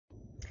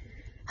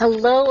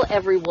Hello,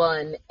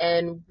 everyone,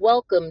 and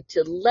welcome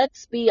to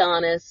Let's Be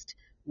Honest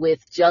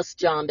with Just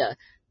Jonda.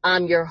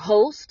 I'm your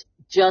host,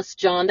 Just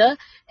Jonda,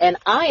 and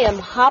I am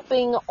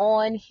hopping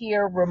on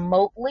here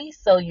remotely,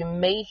 so you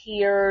may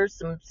hear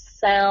some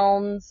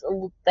sounds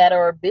that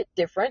are a bit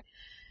different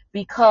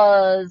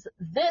because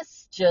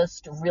this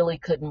just really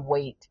couldn't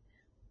wait.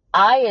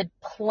 I had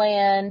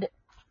planned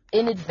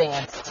in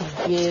advance to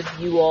give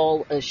you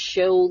all a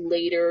show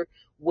later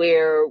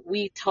where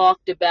we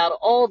talked about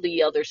all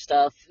the other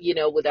stuff,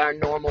 with our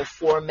normal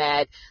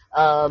format,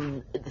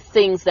 the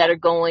things that are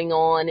going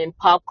on in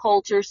pop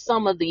culture,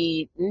 some of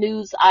the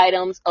news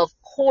items, of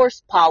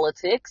course,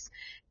 politics,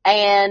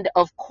 and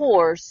of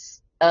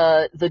course,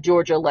 the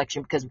Georgia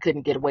election, because we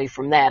couldn't get away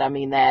from that. I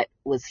mean, that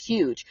was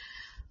huge.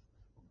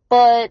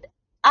 But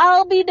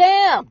I'll be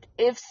damned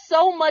if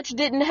so much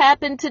didn't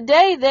happen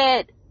today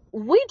that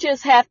we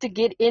just have to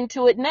get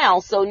into it now.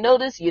 So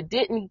notice you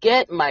didn't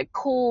get my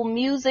cool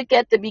music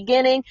at the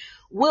beginning.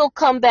 We'll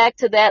come back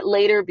to that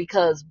later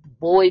because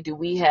boy, do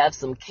we have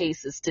some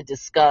cases to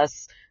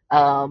discuss.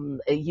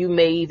 You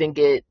may even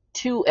get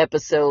 2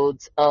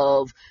 episodes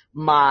of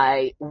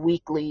my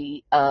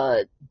weekly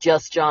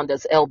Just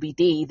Jonda's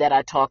LBD that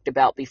I talked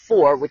about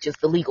before, which is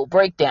the legal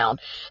breakdown.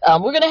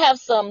 We're going to have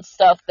some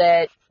stuff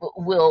that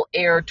will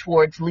air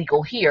towards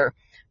legal here,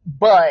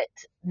 but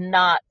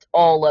not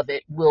all of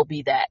it will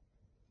be that.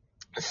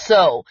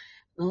 So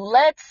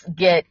let's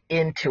get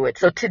into it.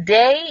 So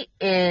today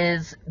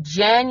is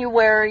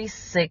January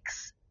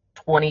 6,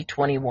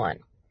 2021.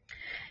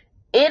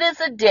 It is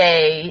a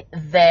day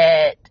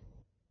that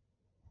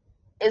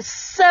is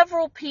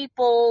several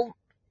people,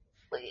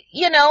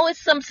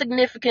 it's some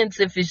significance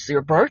if it's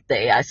your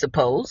birthday, I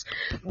suppose,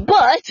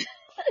 but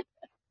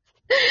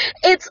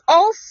it's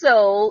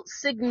also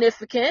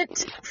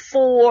significant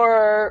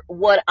for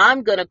what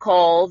I'm going to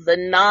call the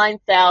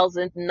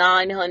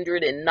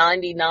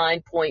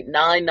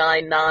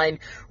 9,999.999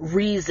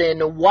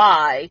 reason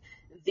why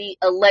the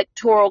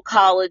Electoral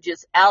College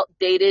is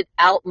outdated,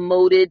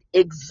 outmoded,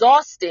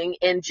 exhausting,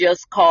 and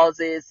just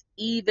causes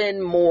even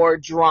more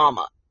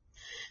drama.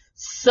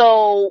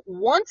 So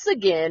once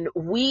again,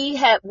 we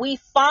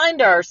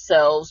find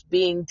ourselves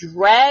being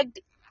dragged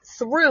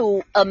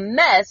through a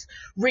mess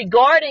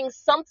regarding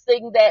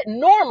something that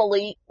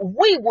normally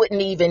we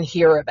wouldn't even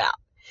hear about.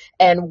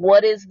 And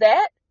what is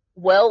that?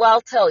 Well,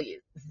 I'll tell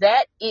you.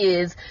 That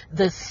is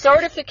the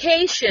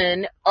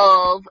certification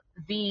of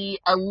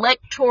the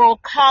Electoral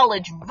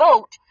College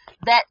vote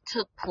that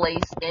took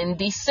place in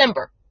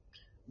December.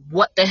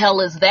 What the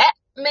hell is that?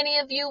 Many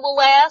of you will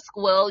ask.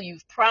 Well,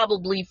 you've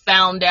probably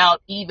found out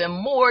even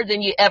more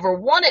than you ever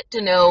wanted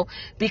to know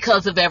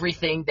because of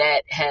everything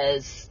that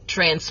has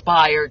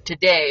transpired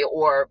today,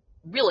 or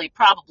really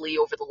probably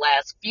over the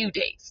last few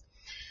days.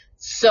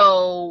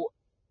 So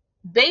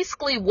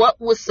basically what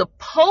was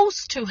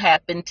supposed to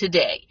happen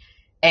today,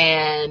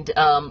 and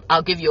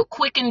I'll give you a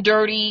quick and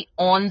dirty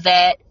on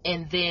that,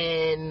 and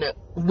then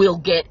we'll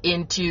get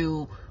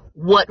into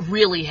what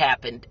really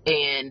happened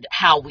and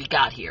how we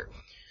got here.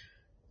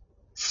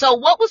 So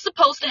what was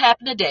supposed to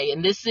happen today,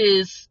 and this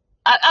is,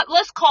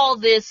 let's call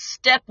this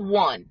step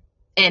 1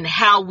 in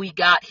how we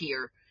got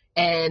here.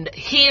 And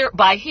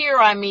by here,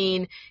 I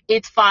mean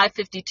it's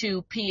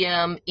 5:52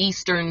 p.m.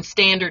 Eastern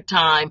Standard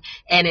Time,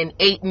 and in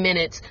 8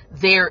 minutes,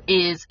 there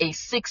is a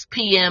 6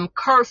 p.m.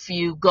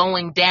 curfew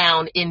going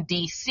down in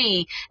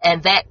D.C.,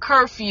 and that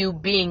curfew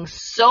being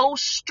so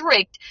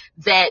strict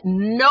that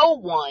no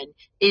one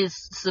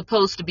is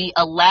supposed to be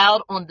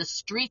allowed on the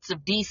streets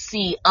of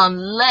D.C.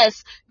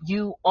 unless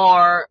you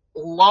are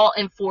law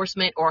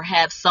enforcement or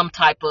have some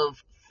type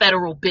of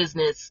federal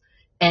business,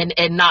 and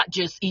not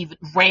just even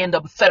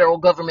random federal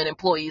government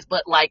employees,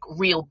 but like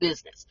real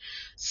business.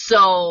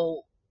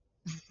 So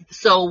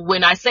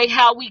when I say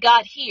how we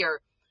got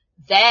here,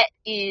 that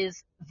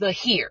is the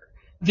here.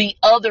 The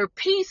other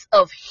piece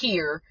of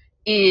here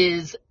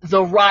is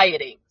the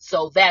rioting.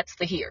 So that's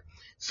the here.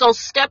 So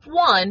step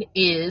 1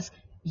 is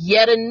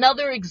yet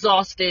another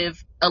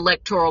exhaustive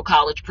Electoral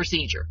College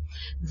procedure.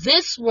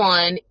 This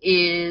one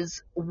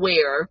is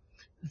where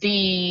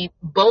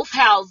both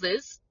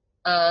houses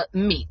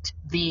meet,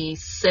 the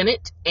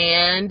Senate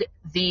and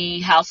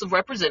the House of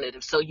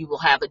Representatives. So you will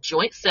have a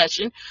joint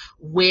session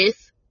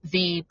with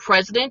the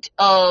president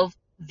of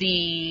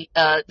the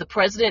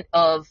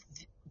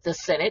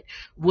Senate,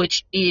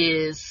 which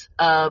is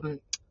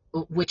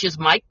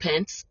Mike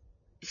Pence,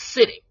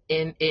 sitting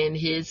in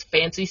his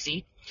fancy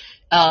seat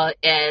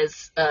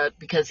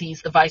because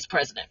he's the vice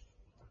president.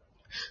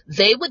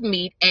 They would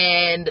meet,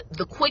 and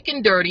the quick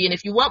and dirty, and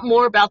if you want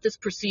more about this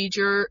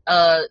procedure,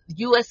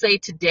 USA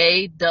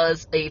Today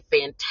does a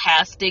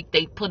fantastic,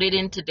 they put it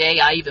in today.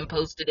 I even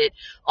posted it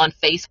on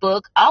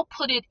Facebook. I'll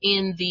put it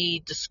in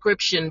the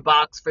description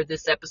box for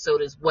this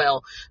episode as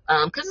well,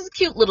 because it's a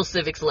cute little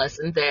civics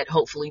lesson that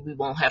hopefully we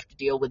won't have to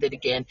deal with it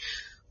again.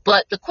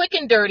 But the quick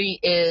and dirty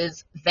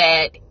is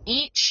that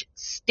each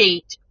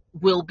state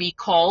will be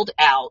called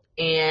out,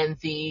 and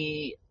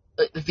the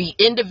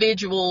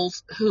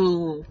individuals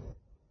who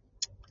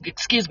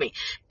excuse me,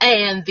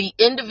 and the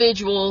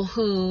individual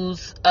who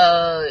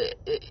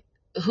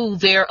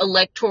their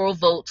electoral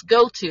votes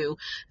go to,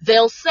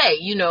 they'll say,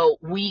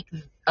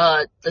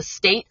 the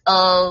state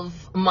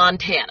of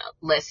Montana,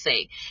 let's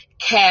say,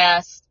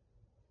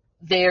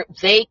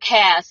 they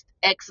cast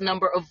X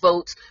number of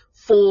votes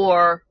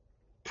for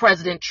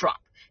President Trump.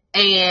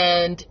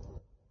 And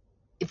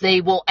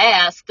they will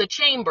ask the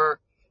chamber,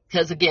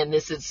 because again,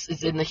 this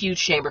is in the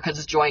huge chamber because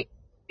it's joint.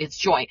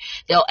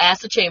 They'll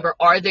ask the chamber,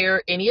 are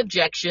there any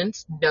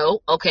objections?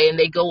 No. Okay. And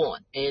they go on.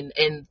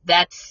 And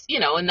that's,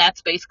 and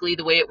that's basically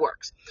the way it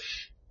works.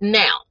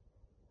 Now,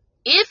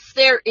 if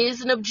there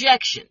is an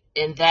objection,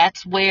 and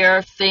that's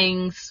where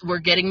things were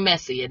getting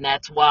messy, and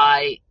that's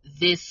why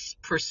this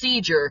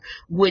procedure,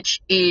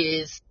 which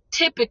is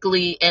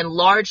typically and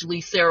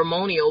largely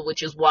ceremonial,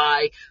 which is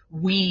why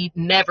we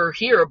never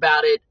hear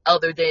about it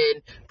other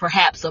than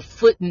perhaps a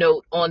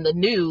footnote on the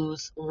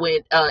news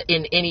when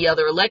in any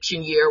other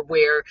election year,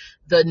 where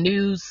the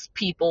news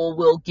people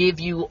will give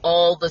you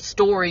all the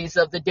stories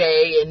of the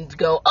day and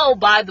go, oh,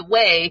 by the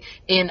way,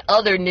 in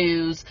other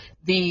news,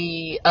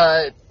 the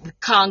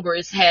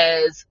Congress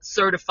has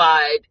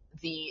certified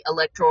the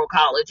Electoral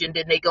College, and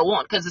then they go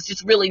on, because it's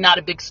just really not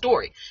a big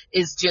story.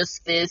 It's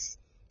just this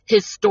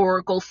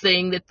historical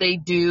thing that they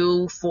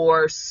do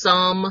for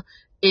some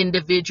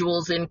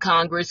individuals in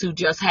Congress who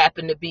just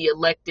happen to be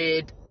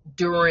elected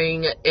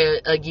during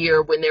a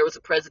year when there was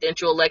a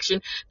presidential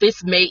election.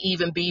 This may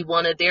even be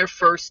one of their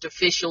first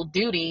official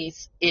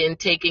duties in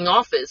taking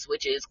office,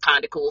 which is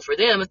kind of cool for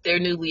them if they're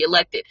newly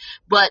elected.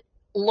 But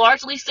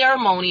largely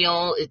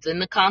ceremonial, it's in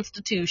the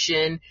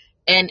Constitution,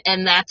 and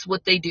that's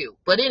what they do.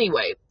 But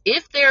anyway,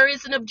 if there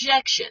is an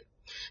objection,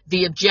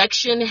 the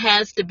objection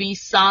has to be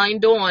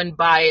signed on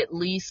by at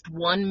least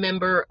one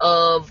member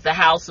of the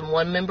House and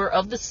one member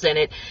of the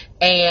Senate.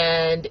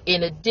 And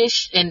in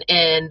addition,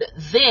 and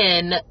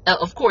then,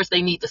 of course,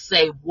 they need to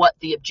say what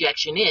the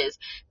objection is.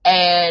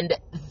 And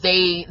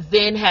they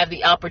then have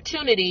the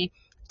opportunity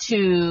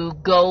to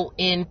go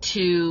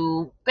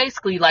into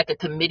basically like a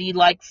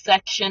committee-like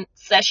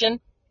session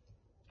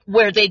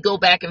where they go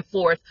back and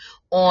forth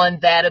on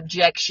that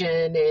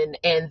objection,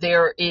 and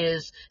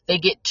they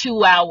get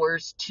 2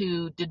 hours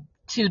to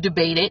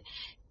debate it,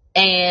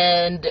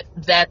 and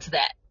that's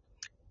that.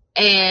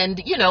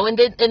 And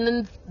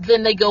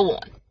then they go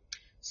on.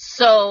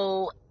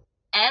 So,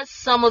 as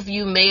some of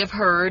you may have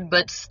heard,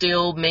 but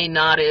still may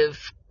not have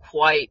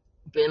quite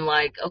been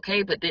like,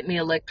 okay, but didn't the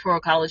Electoral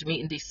College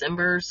meet in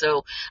December?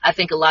 So I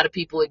think a lot of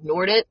people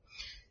ignored it.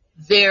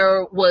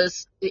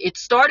 It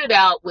started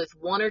out with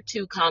one or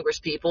two Congress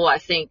people. I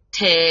think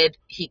Ted,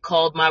 he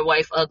called my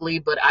wife ugly,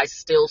 but I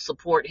still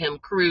support him,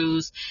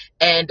 Cruz,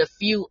 and a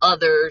few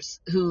others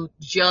who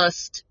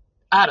just,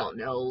 I don't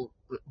know,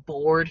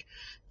 bored.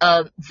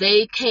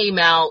 They came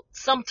out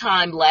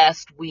sometime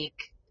last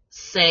week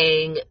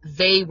saying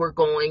they were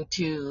going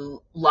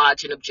to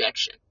lodge an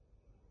objection.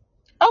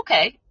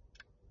 Okay.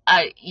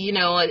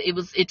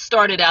 It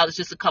started out as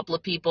just a couple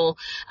of people.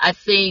 I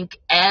think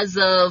as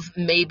of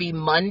maybe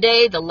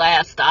Monday, the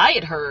last I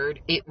had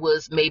heard, it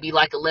was maybe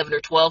like 11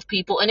 or 12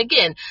 people. And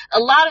again, a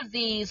lot of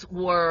these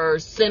were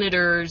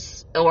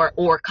senators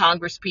or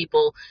Congress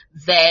people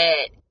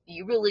that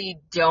you really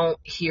don't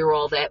hear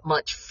all that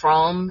much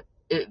from,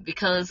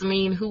 because,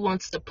 who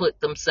wants to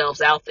put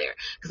themselves out there?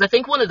 Because I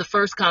think one of the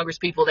first Congress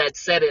people that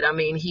said it,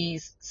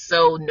 he's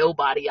so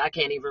nobody, I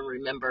can't even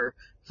remember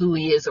who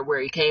he is or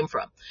where he came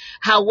from.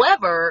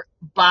 However,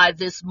 by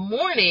this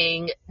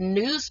morning,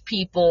 news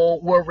people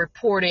were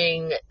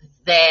reporting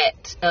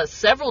that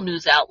several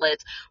news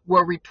outlets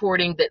were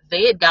reporting that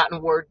they had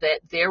gotten word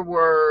that there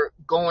were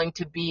going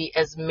to be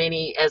as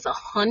many as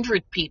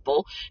 100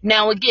 people.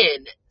 Now,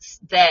 again,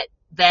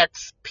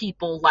 that's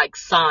people like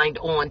signed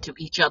on to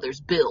each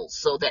other's bills.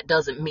 So that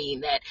doesn't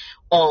mean that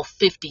all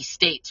 50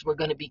 states were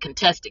going to be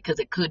contested, because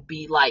it could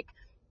be like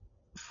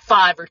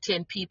 5 or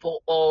 10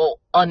 people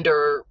all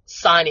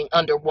signing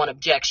under one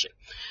objection.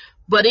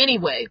 But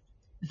anyway,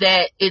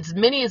 that as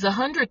many as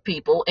 100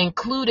 people,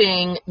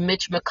 including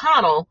Mitch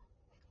McConnell,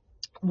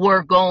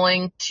 were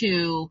going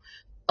to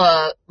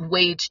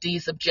wage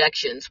these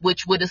objections,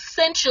 which would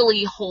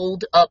essentially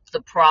hold up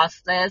the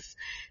process.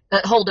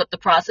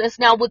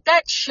 Now, would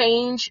that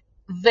change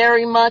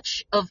very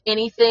much of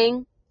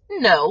anything?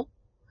 No.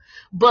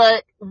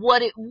 But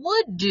what it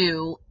would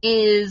do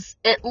is,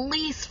 at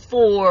least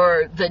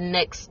for the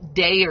next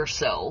day or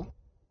so,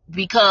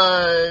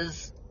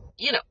 because,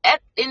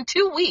 in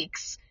 2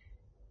 weeks,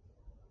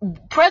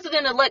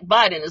 President-elect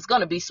Biden is going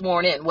to be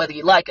sworn in, whether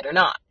you like it or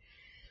not.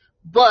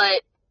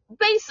 But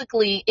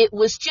basically, it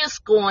was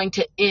just going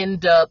to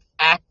end up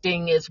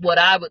acting as what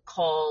I would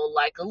call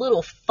like a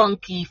little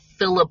funky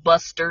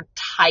filibuster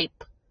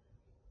type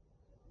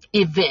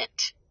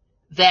event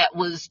that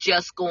was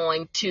just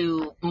going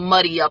to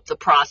muddy up the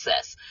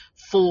process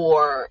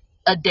for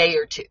a day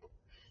or two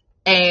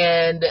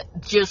and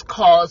just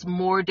cause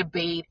more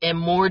debate and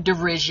more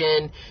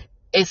derision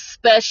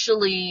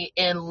especially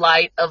in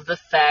light of the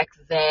fact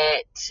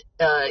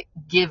that,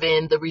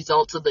 given the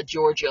results of the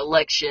Georgia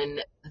election,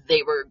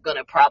 they were going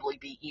to probably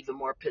be even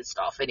more pissed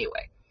off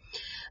anyway.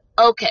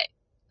 Okay,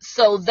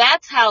 so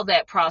that's how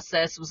that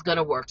process was going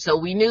to work. So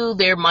we knew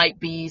there might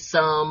be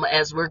some,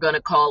 as we're going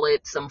to call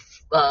it, some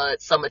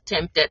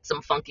attempt at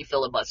some funky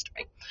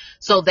filibustering.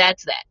 So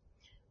that's that.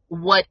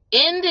 What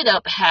ended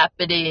up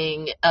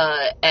happening,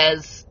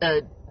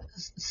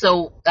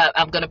 so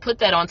I'm going to put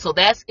that on. So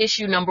that's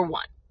issue number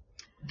one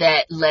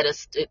that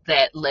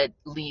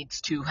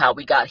leads to how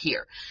we got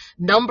here.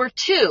 Number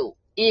two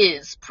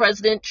is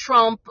President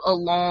Trump,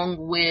 along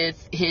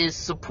with his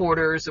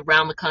supporters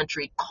around the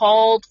country,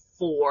 called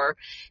for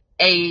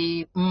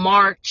a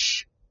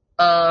march,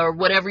 or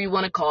whatever you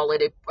want to call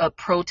it, a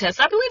protest.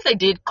 I believe they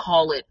did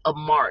call it a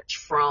march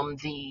from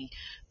the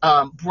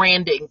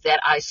branding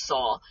that I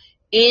saw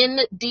in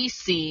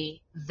DC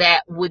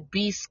that would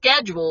be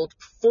scheduled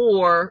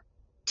for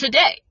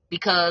today.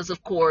 Because,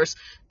 of course,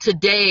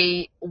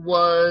 today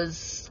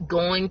was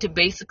going to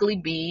basically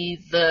be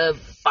the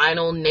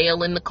final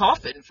nail in the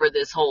coffin for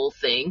this whole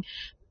thing.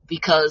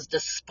 Because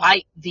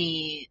despite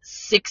the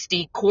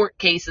 60 court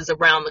cases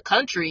around the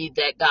country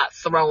that got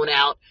thrown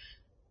out,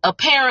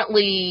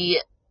 apparently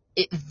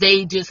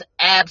they just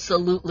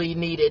absolutely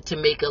needed to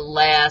make a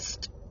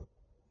last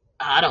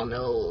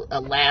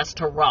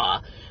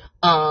hurrah,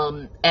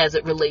 as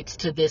it relates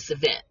to this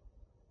event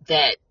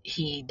that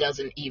he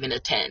doesn't even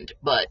attend.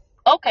 But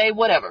okay,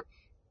 whatever.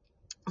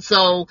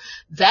 So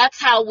that's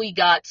how we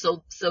got,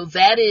 so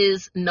that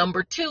is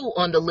number two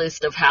on the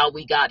list of how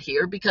we got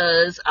here,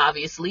 because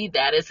obviously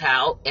that is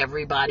how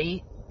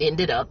everybody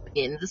ended up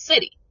in the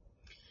city.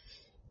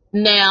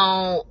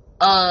 Now,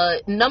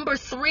 number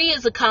three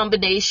is a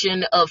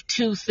combination of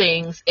two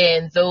things,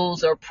 and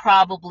those are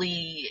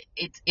probably,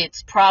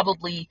 it's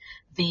probably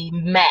the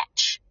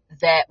match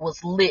that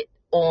was lit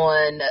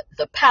on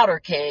the powder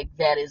keg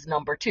that is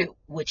number two,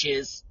 which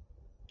is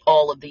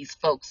all of these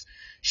folks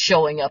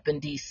showing up in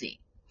DC.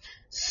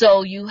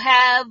 So you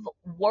have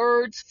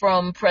words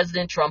from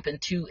President Trump in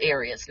two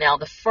areas. Now,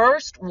 the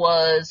first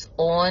was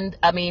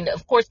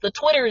of course, the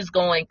Twitter is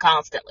going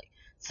constantly.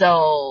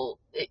 So,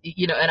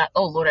 and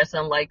oh Lord, I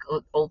sound like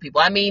old people.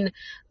 I mean,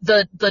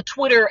 the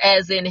Twitter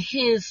as in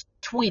his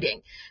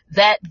tweeting,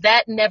 that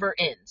never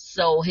ends.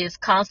 So his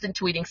constant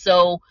tweeting.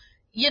 So,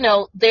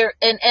 there,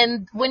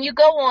 and when you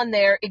go on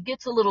there, it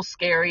gets a little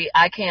scary.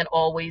 I can't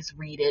always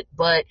read it,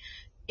 but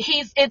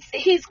he's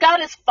got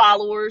his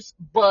followers,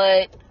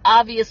 but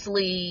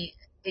obviously,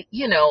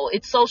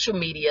 it's social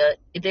media.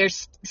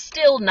 There's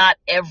still not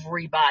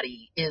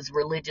everybody is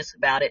religious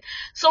about it.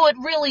 So it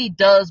really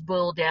does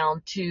boil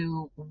down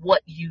to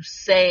what you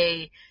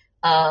say,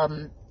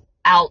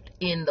 out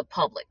in the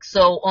public.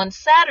 So on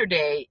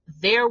Saturday,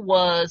 there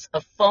was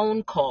a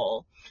phone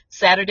call,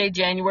 Saturday,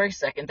 January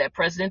 2nd, that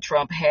President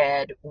Trump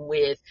had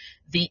with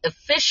the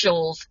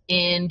officials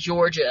in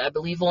Georgia. I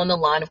believe on the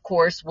line, of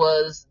course,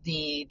 was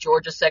the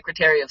Georgia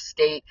Secretary of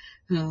State,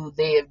 who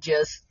they have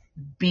just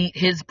beat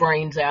his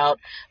brains out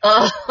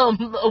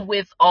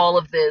with all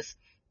of this.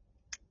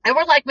 And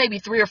we're like maybe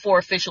 3 or 4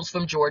 officials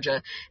from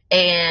Georgia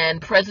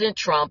and President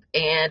Trump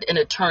and an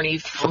attorney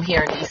from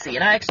here in DC.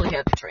 And I actually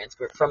have the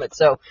transcript from it,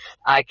 so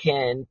I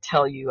can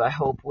tell you, I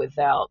hope,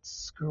 without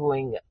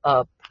screwing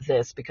up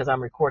this, because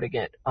I'm recording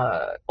it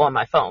on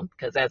my phone,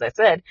 because as I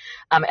said,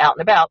 I'm out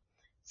and about.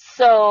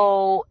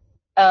 So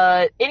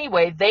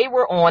anyway, they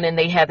were on and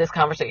they had this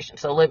conversation.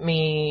 So let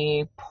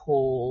me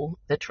pull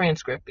the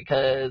transcript,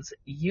 because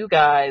you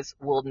guys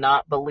will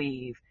not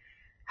believe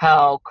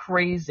how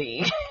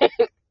crazy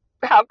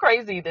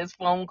this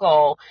phone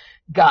call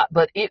got.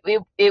 But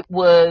it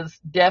was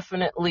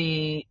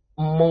definitely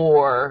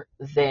more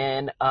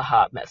than a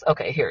hot mess.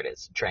 Okay, here it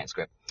is,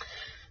 transcript.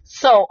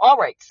 So, all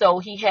right. So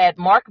he had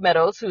Mark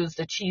Meadows, who's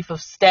the chief of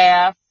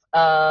staff,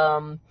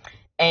 and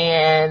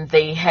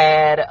they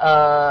had,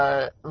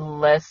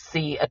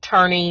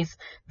 attorneys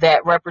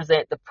that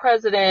represent the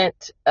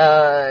president.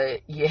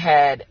 You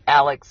had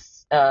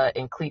Alex,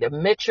 and Cleta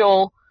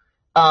Mitchell,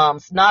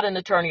 not an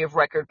attorney of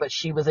record, but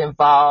she was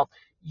involved.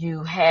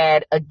 You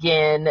had,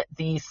 again,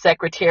 the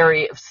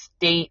Secretary of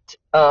State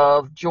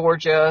of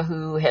Georgia,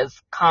 who has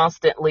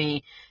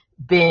constantly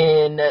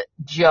been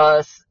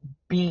just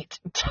beat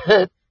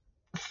to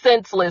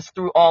senseless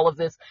through all of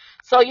this.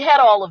 So you had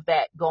all of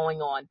that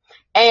going on.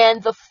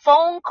 And the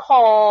phone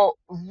call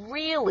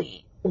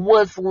really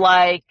was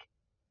like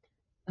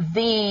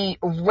the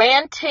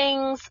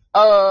rantings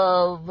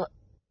of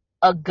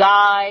a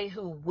guy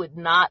who would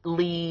not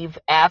leave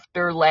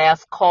after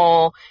last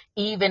call,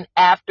 even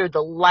after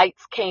the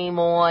lights came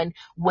on,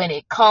 when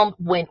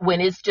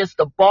it's just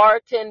the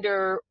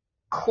bartender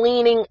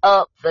cleaning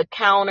up the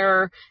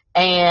counter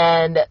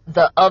and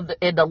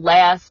the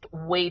last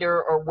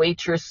waiter or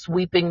waitress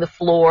sweeping the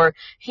floor.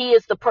 He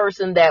is the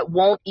person that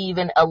won't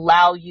even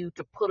allow you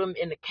to put him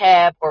in a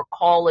cab or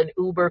call an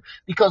Uber,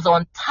 because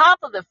on top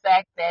of the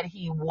fact that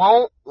he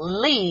won't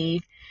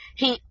leave,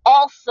 he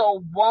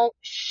also won't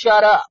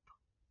shut up.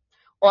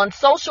 On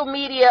social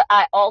media,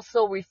 I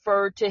also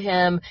referred to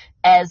him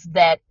as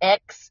that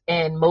ex,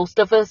 and most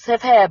of us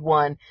have had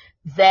one,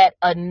 that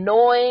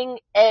annoying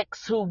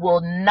ex who will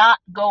not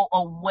go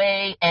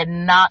away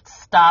and not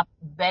stop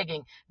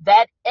begging.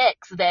 That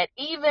ex that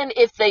even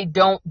if they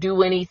don't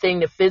do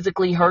anything to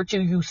physically hurt you,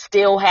 you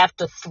still have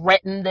to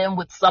threaten them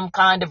with some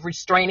kind of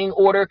restraining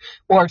order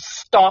or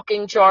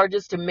stalking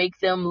charges to make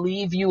them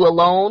leave you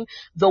alone.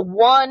 The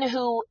one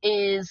who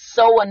is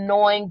so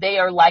annoying, they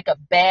are like a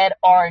bad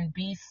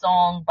R&B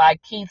song by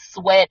Keith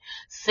Sweat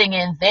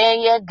singing, "There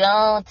you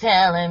go,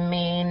 telling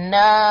me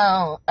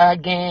no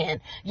again."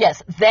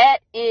 Yes, that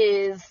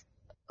is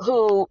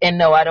who, and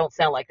no, I don't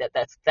sound like that.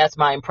 That's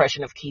my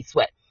impression of Keith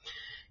Sweat.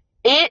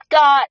 It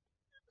got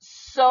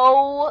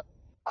so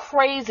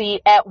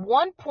crazy. At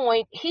one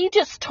point, he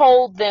just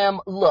told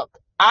them, look,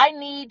 I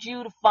need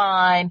you to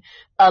find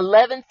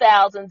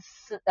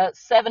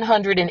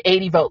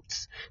 11,780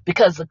 votes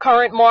because the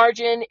current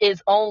margin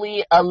is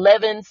only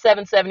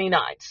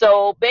 11,779.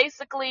 So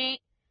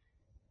basically,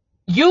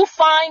 you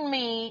find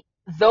me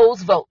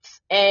those votes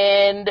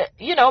and,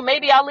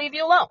 maybe I'll leave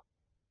you alone.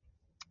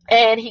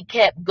 And he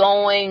kept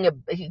going.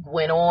 He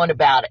went on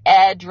about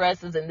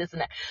addresses and this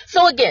and that.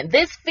 So again,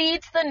 this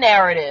feeds the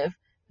narrative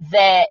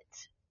that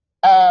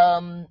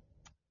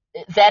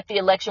that the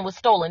election was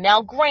stolen.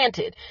 Now,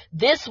 granted,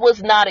 this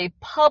was not a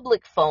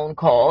public phone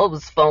call. It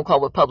was a phone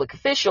call with public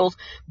officials,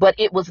 but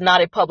it was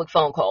not a public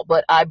phone call.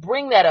 But I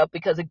bring that up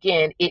because,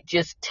 again, it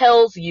just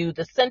tells you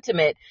the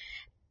sentiment.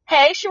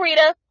 Hey,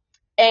 Sharita.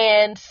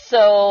 And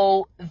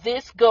so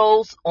this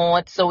goes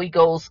on. So he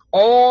goes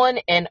on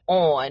and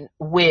on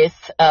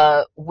with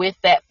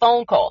that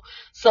phone call.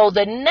 So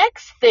the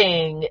next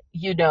thing,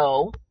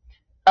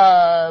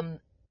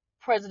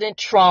 President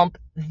Trump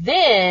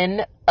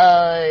then,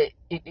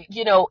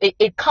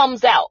 it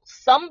comes out.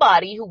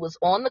 Somebody who was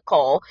on the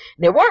call,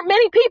 there weren't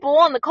many people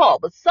on the call,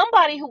 but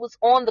somebody who was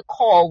on the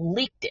call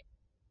leaked it.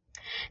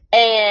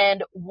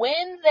 And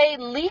when they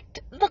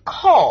leaked the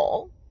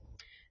call,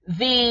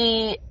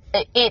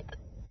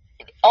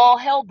 all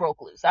hell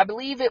broke loose. I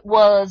believe it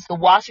was the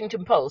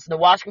Washington Post. The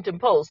Washington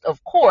Post,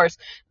 of course,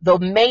 the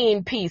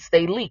main piece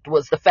they leaked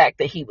was the fact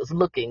that he was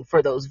looking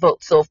for those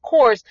votes. So, of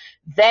course,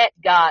 that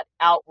got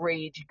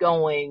outrage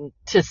going,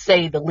 to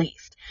say the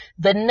least.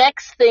 The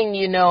next thing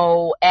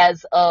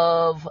as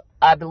of,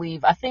 I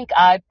think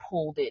I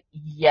pulled it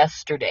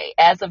yesterday.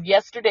 As of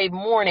yesterday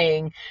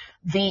morning,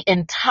 the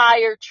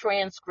entire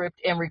transcript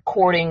and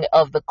recording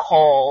of the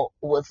call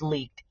was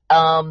leaked.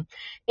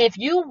 If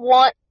you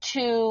want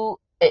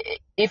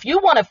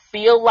to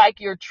feel like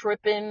you're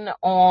tripping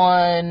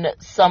on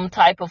some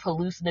type of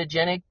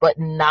hallucinogenic, but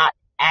not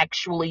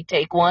actually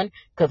take one,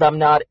 because I'm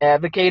not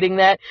advocating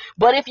that.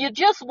 But if you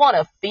just want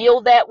to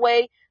feel that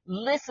way,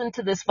 listen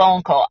to this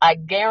phone call. I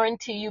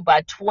guarantee you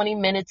by 20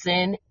 minutes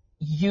in,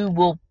 you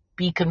will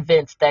be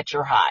convinced that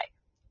you're high.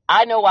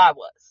 I know I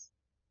was.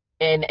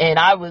 And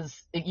I was,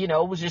 it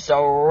was just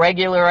a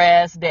regular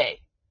ass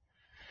day.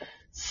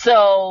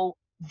 So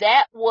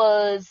that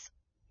was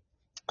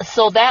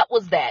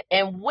that.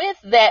 And with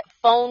that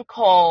phone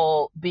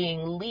call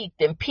being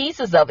leaked and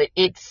pieces of it,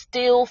 it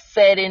still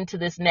fed into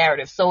this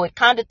narrative. So it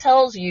kind of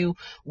tells you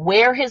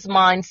where his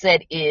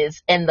mindset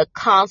is and the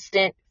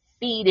constant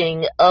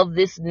feeding of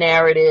this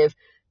narrative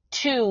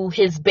to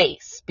his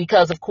base.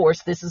 Because, of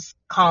course, this is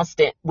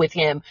constant with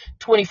him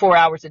 24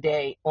 hours a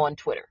day on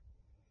Twitter.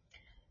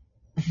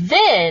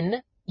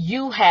 Then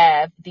you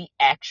have the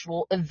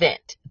actual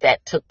event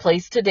that took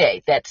place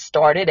today that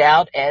started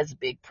out as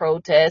big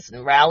protests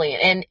and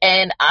rallying.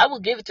 And I will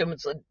give it to them.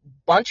 It's a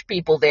bunch of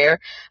people there,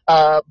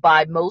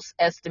 by most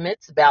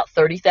estimates, about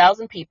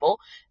 30,000 people.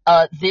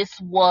 This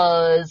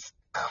was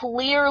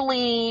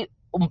clearly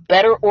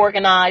better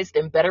organized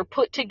and better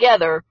put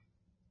together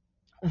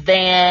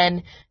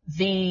than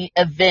the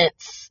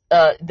events,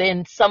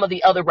 than some of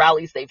the other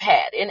rallies they've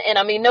had. And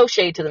I mean, no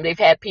shade to them. They've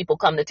had people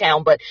come to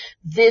town, but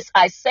this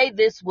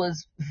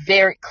was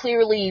very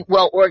clearly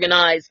well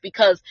organized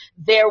because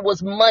there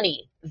was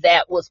money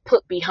that was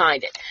put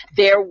behind it.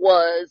 There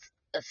was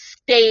a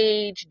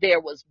stage, there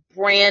was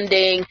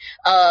branding,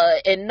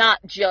 and not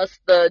just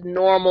the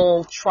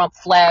normal Trump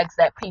flags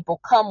that people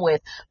come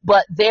with,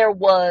 but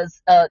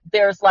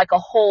there's like a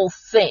whole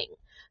thing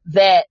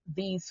that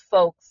these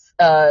folks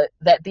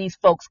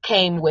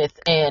came with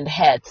and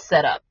had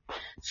set up.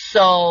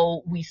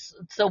 So we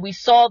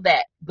saw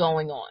that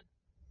going on.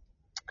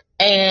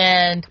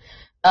 And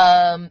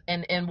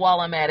while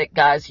I'm at it,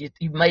 guys, you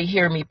may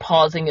hear me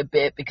pausing a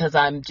bit because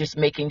I'm just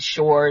making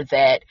sure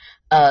that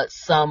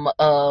some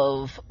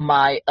of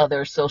my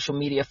other social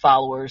media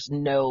followers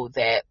know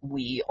that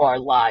we are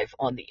live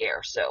on the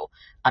air. So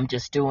I'm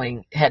just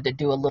had to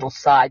do a little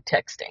side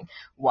texting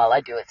while I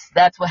do it. So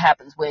that's what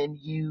happens when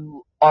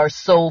you are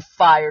so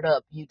fired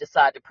up, you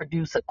decide to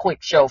produce a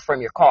quick show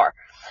from your car.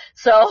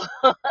 So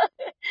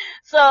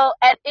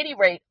at any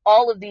rate,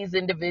 all of these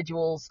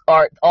individuals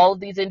are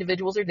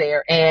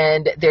there,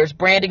 and there's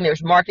branding,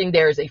 there's marketing,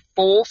 there's a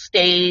full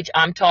stage.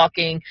 I'm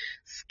talking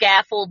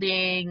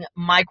scaffolding,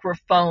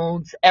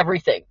 microphones,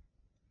 everything.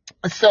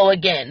 So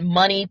again,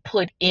 money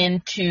put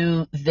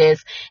into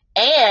this,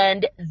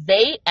 and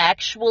they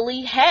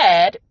actually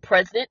had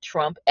President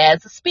Trump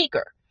as a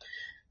speaker.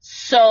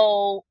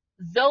 So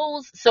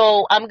those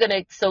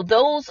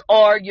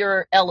are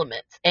your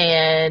elements,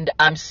 and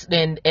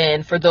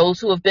and for those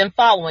who have been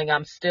following,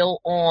 I'm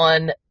still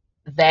on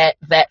that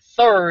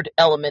third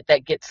element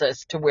that gets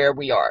us to where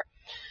we are.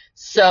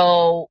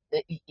 So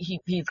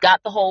he's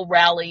got the whole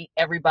rally,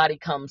 everybody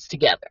comes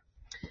together.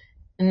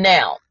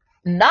 Now,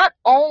 not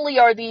only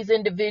are these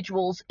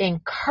individuals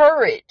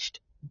encouraged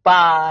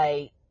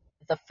by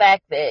the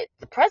fact that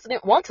the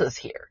president wants us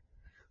here,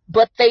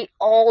 but they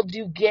all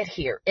do get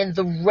here, and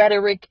the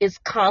rhetoric is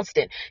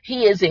constant.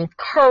 He is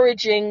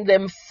encouraging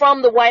them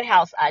from the White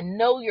House. I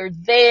know you're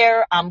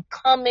there. I'm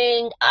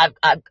coming.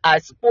 I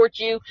support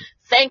you.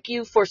 Thank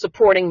you for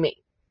supporting me.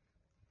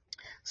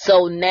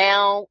 So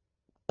now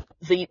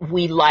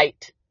we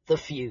light the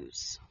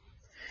fuse.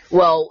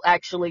 Well,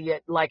 actually,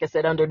 like I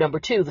said, under number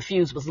 2, the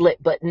fuse was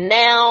lit, but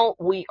now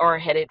we are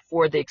headed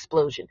for the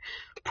explosion.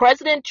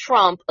 President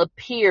Trump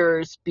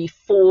appears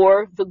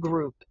before the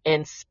group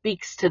and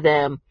speaks to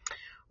them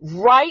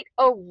right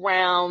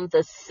around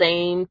the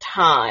same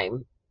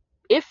time,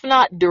 if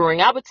not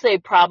during, I would say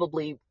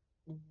probably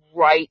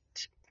right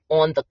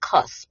on the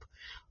cusp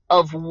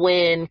of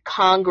when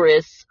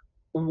Congress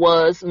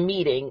was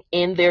meeting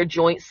in their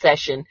joint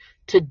session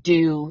to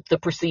do the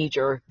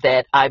procedure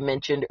that I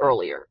mentioned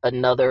earlier,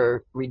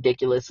 another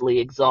ridiculously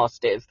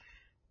exhaustive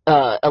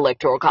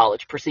electoral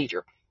college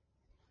procedure.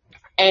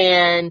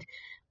 And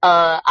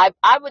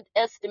I would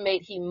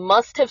estimate he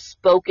must have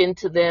spoken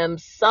to them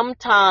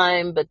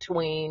sometime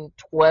between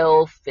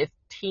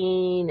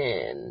 12:15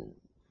 and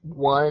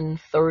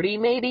 1:30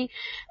 maybe.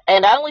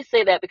 And I only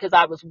say that because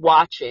I was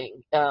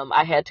watching.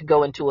 I had to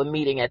go into a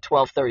meeting at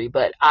 12:30,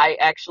 but I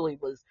actually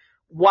was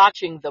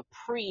watching the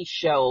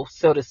pre-show,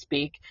 so to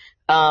speak,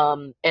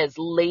 as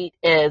late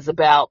as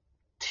about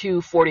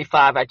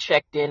 2:45. I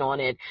checked in on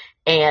it,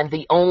 and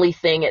the only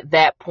thing at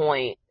that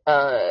point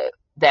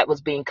that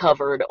was being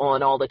covered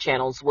on all the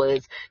channels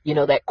was,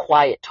 that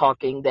quiet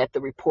talking that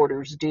the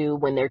reporters do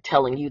when they're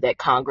telling you that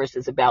Congress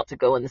is about to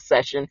go into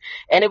session.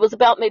 And it was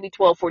about maybe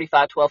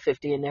 12:45,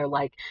 12:50, and they're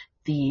like,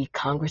 the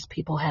Congress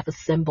people have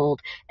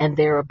assembled and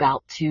they're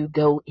about to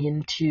go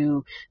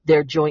into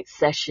their joint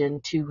session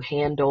to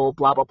handle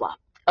blah, blah, blah.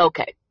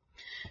 Okay.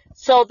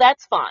 So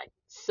that's fine.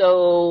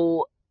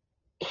 So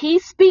he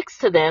speaks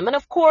to them, and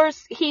of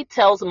course, he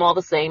tells them all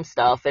the same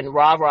stuff and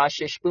rah, rah,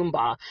 shish, boom,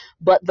 bah.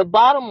 But the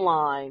bottom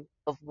line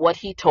of what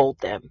he told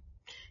them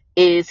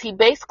is he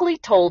basically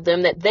told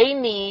them that they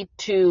need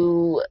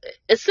to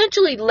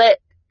essentially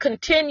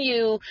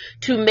continue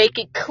to make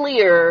it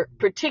clear,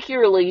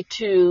 particularly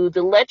to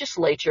the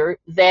legislature,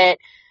 that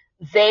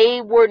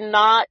they were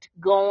not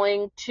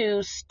going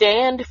to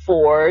stand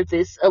for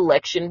this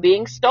election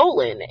being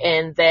stolen,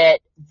 and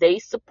that they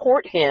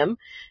support him,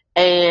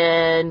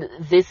 and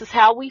this is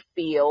how we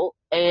feel,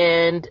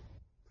 and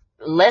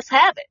let's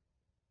have it.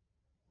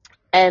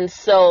 And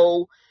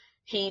so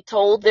he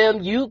told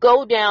them, you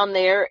go down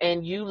there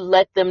and you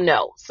let them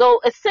know.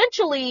 So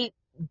essentially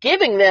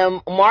giving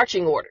them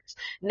marching orders.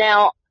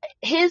 Now,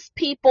 his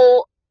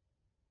people,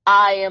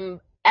 I am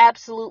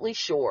absolutely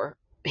sure,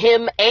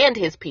 him and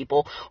his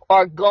people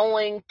are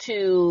going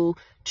to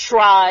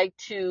try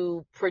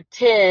to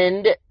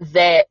pretend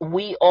that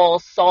we all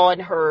saw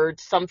and heard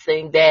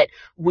something that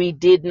we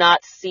did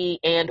not see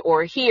and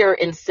or hear,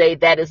 and say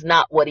that is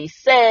not what he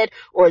said,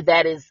 or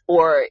that is,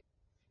 or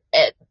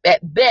at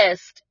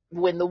best,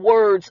 when the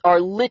words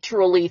are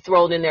literally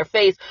thrown in their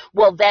face,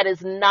 well, that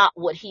is not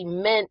what he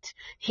meant.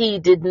 He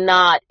did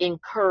not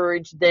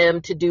encourage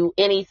them to do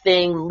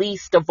anything,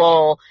 least of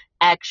all,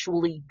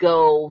 actually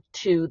go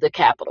to the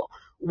Capitol.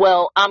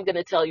 Well, I'm going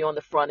to tell you on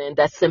the front end,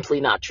 that's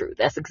simply not true.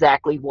 That's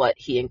exactly what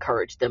he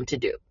encouraged them to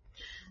do.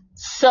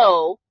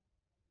 So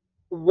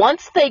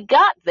once they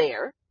got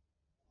there,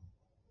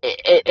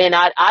 and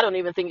I don't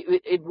even think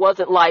it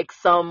wasn't like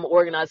some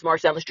organized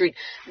march down the street.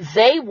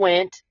 They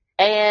went,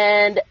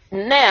 and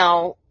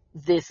now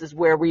this is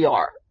where we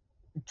are.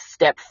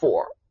 Step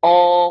 4.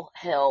 All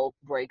hell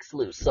breaks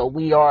loose. So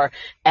we are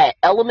at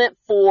element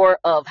 4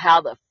 of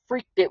how the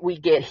freak did we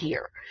get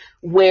here,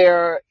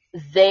 where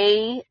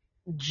they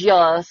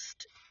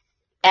just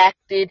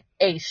acted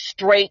a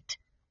straight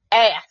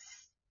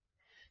ass.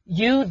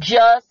 You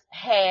just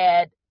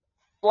had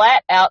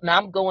flat out, and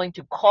I'm going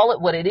to call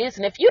it what it is,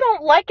 and if you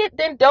don't like it,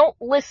 then don't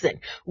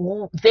listen.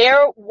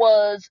 There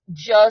was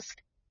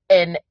just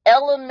an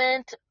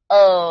element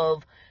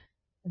of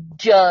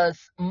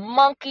just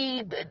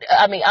monkey,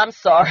 I'm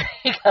sorry,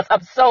 because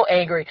I'm so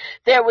angry.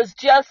 There was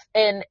just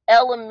an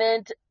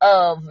element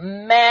of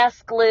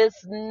maskless,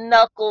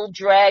 knuckle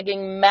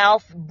dragging,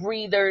 mouth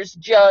breathers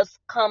just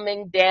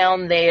coming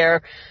down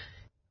there,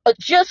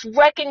 just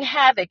wrecking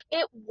havoc.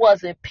 It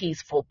wasn't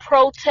peaceful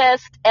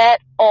protest at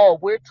all.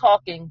 We're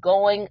talking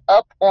going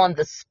up on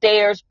the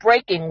stairs,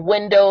 breaking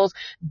windows,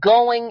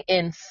 going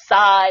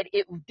inside.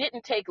 It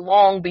didn't take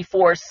long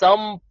before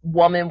some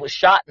woman was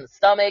shot in the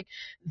stomach.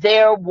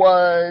 There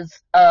was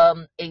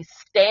a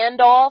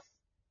standoff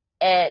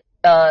at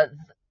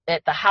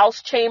the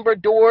House chamber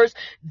doors.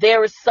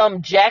 There is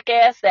some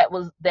jackass that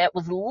was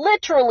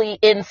literally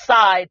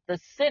inside the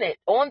Senate,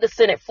 on the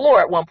Senate floor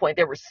at one point.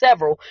 There were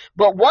several,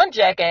 but one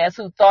jackass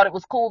who thought it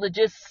was cool to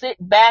just sit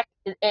back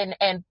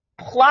and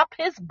plop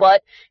his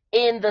butt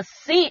in the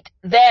seat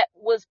that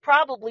was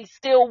probably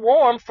still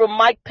warm from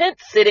Mike Pence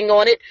sitting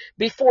on it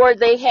before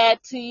they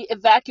had to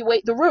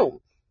evacuate the room.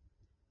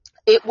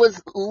 It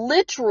was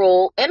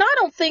literal, and I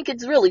don't think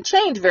it's really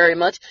changed very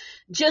much,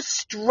 just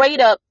straight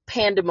up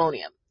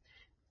pandemonium.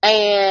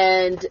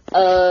 And,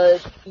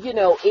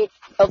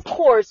 of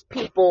course,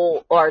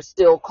 people are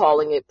still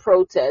calling it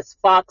protests.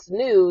 Fox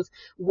News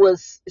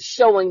was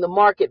showing the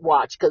market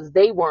watch because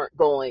they weren't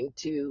going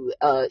to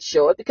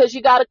show it, because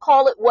you got to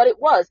call it what it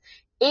was.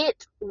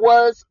 It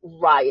was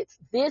riots.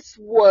 This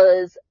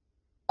was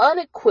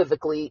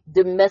unequivocally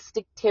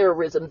domestic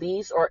terrorism.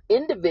 These are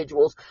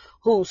individuals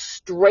who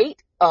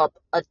straight up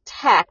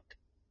attacked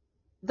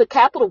the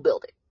Capitol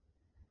building,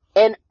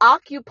 an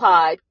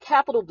occupied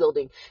Capitol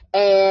building.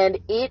 And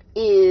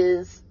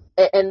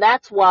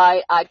that's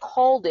why I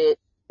called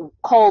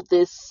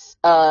this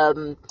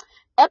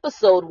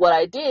episode what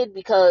I did,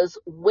 because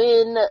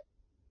when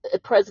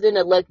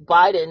President-elect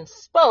Biden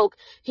spoke,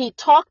 he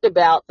talked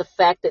about the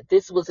fact that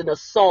this was an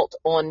assault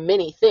on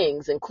many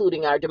things,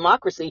 including our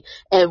democracy.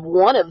 And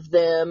one of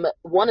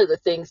the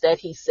things that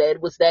he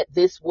said was that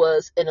this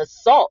was an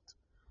assault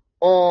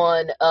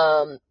on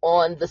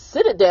the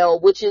Citadel,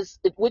 which is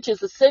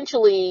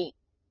essentially,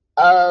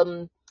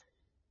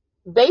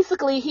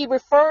 basically he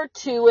referred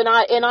to,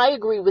 and I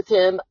agree with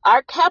him,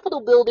 our Capitol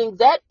building.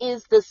 That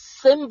is the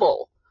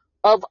symbol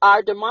of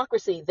our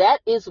democracy.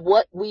 That is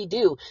what we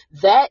do.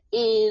 That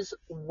is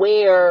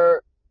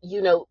where,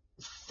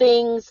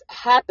 things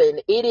happen.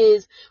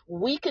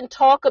 We can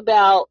talk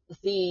about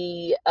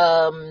the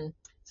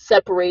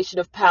separation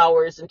of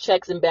powers and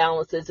checks and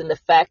balances and the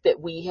fact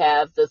that we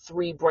have the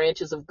three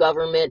branches of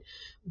government.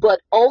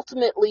 But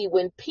ultimately,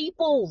 when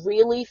people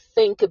really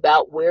think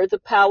about where the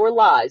power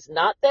lies,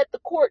 not that the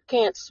court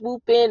can't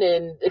swoop in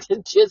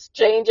and just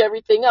change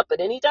everything up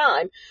at any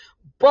time,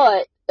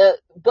 but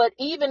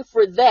even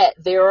for that,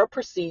 there are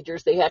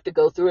procedures they have to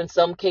go through. In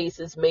some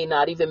cases, may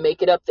not even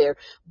make it up there.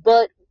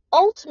 But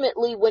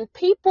ultimately, when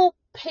people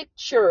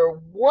picture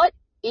what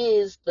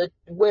is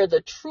where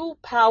the true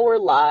power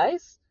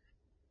lies,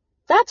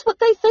 that's what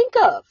they think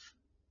of.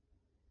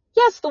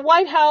 Yes, the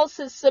White House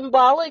is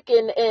symbolic,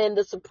 and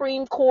the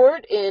Supreme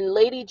Court and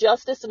Lady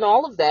Justice and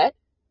all of that.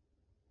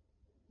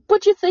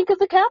 But you think of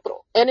the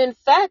Capitol. And in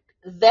fact,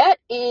 that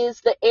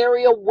is the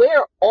area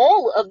where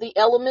all of the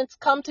elements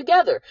come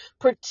together,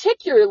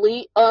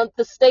 particularly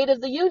the State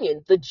of the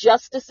Union. The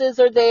justices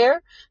are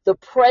there, the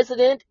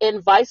president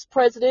and vice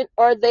president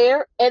are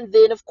there, and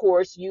then, of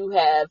course, you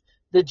have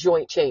the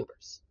joint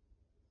chambers.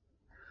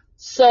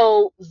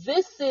 So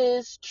this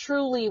is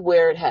truly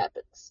where it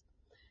happens.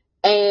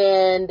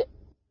 And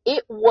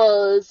it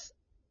was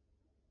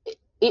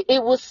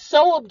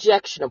so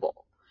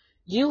objectionable.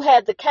 You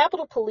had the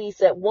Capitol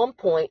Police at one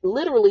point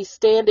literally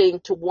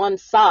standing to one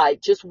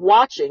side, just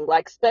watching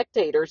like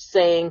spectators,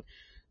 saying,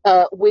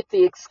 with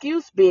the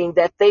excuse being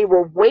that they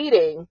were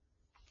waiting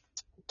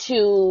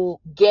to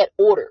get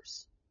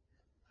orders.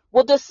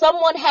 Well, does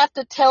someone have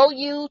to tell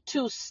you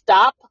to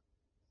stop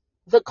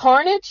the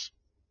carnage?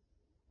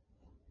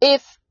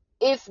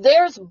 If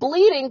there's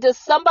bleeding, does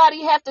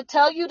somebody have to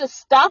tell you to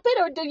stop it,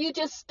 or do you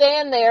just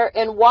stand there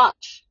and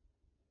watch?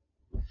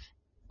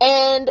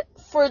 And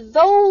for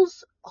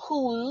those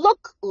who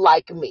look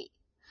like me,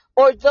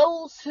 or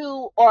those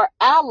who are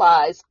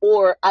allies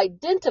or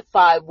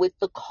identify with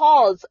the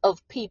cause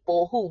of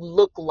people who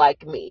look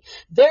like me,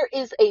 there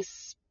is a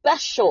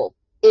special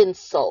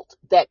insult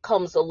that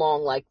comes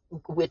along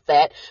with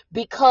that,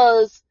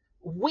 because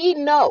we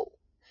know.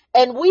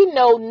 And we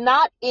know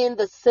not in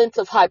the sense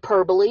of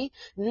hyperbole,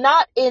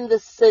 not in the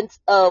sense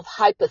of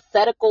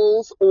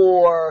hypotheticals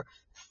or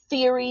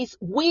theories.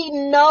 We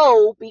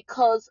know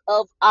because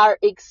of our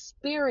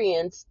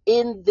experience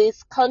in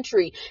this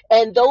country.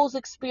 And those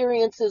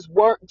experiences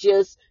weren't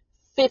just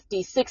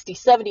 50, 60,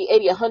 70,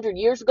 80, 100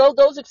 years ago.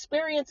 Those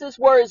experiences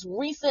were as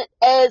recent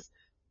as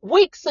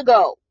weeks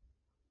ago.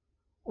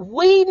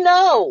 We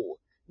know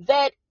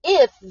that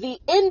if the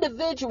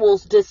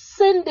individuals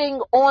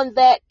descending on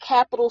that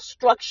Capitol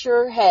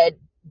structure had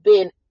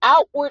been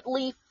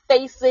outwardly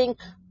facing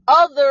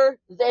other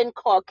than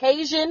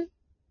Caucasian,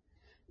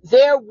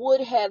 there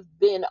would have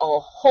been a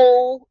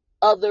whole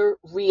other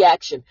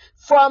reaction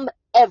from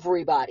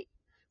everybody,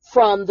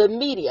 from the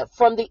media,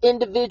 from the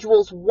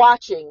individuals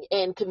watching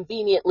and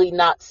conveniently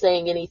not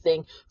saying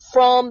anything,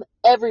 from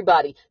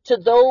everybody, to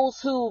those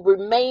who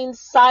remain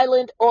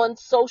silent on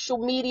social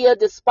media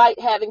despite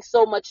having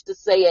so much to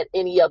say at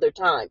any other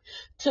time,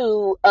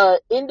 to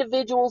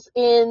individuals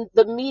in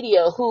the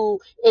media who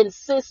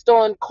insist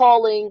on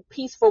calling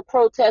peaceful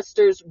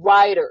protesters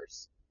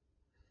rioters,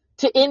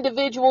 to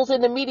individuals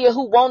in the media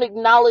who won't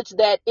acknowledge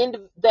that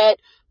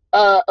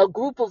a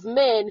group of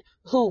men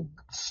who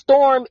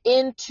storm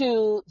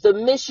into the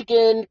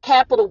Michigan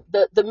Capitol,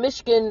 the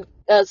Michigan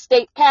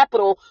state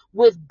capitol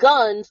with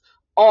guns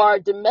are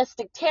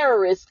domestic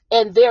terrorists,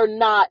 and they're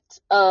not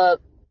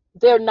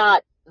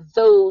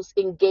those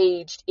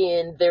engaged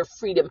in their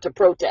freedom to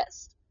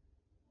protest.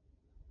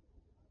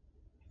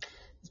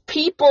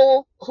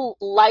 People who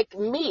like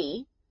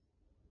me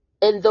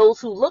and those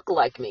who look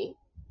like me,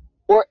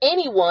 or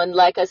anyone,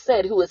 like I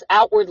said, who is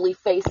outwardly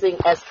facing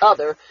as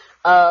other.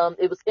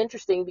 It was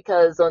interesting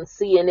because on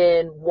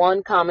CNN,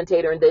 one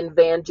commentator, and then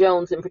Van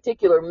Jones in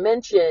particular,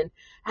 mentioned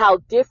how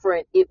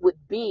different it would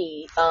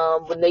be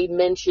when they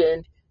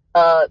mentioned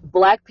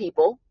black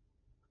people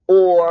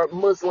or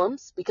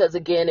Muslims, because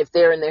again, if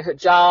they're in their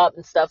hijab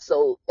and stuff,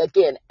 so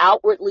again,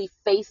 outwardly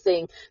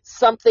facing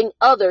something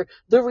other,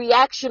 the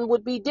reaction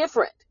would be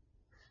different.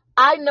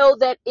 I know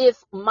that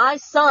if my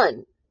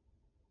son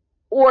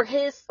or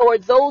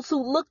those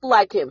who looked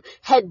like him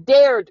had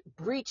dared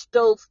breach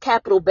those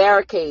Capitol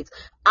barricades,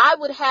 I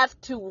would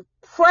have to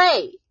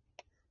pray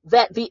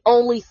that the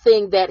only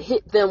thing that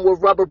hit them were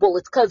rubber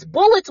bullets, because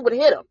bullets would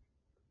hit them.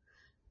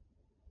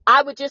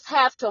 I would just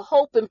have to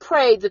hope and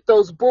pray that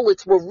those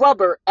bullets were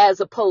rubber as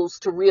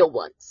opposed to real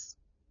ones.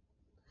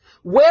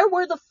 Where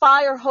were the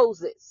fire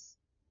hoses,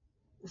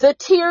 the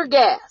tear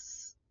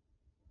gas,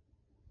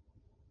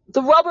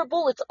 the rubber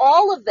bullets,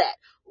 all of that?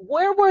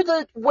 Where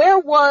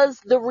was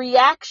the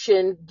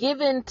reaction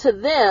given to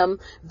them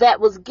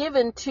that was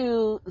given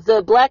to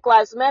the Black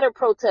Lives Matter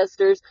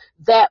protesters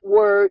that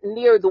were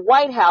near the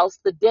White House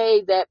the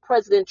day that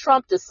President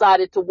Trump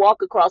decided to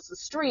walk across the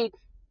street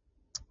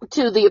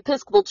to the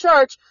Episcopal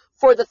Church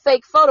for the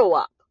fake photo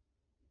op?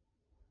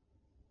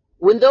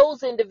 When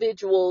those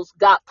individuals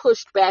got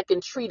pushed back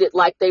and treated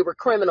like they were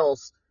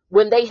criminals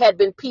when they had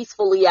been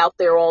peacefully out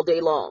there all day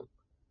long,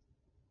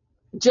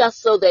 just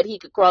so that he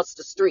could cross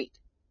the street.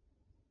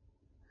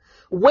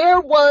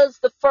 Where was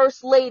the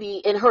First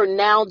Lady in her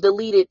now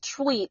deleted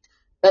tweet,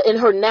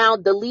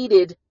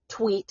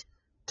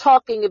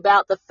 talking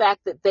about the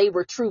fact that they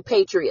were true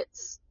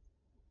patriots?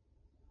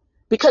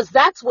 Because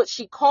that's what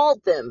she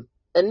called them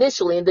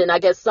initially, and then I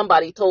guess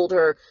somebody told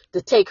her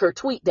to take her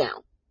tweet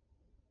down.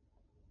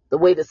 The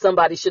way that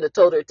somebody should have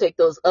told her to take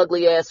those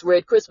ugly ass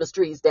red Christmas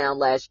trees down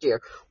last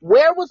year.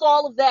 Where was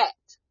all of that?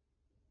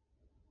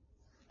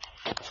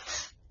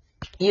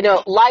 You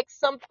know,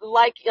 some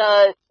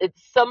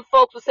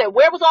folks would say,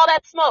 where was all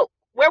that smoke?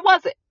 Where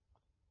was it?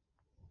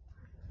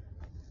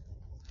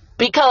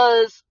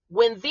 Because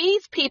when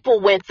these people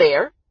went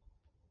there,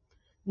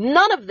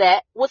 none of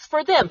that was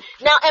for them.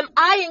 Now, am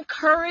I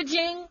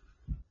encouraging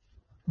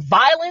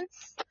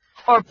violence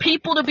or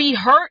people to be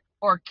hurt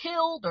or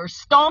killed or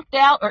stomped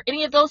out or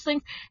any of those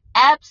things?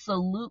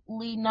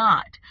 Absolutely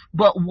not.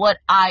 But what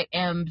I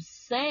am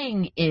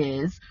saying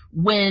is,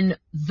 when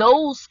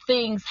those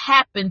things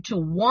happen to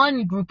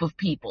one group of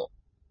people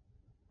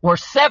or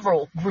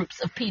several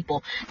groups of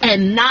people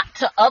and not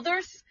to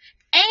others,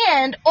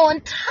 and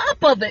on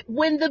top of it,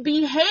 when the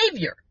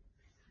behavior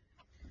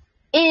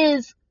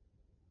is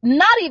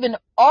not even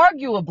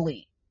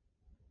arguably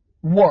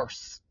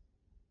worse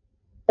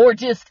or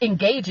just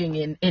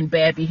engaging in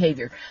bad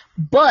behavior,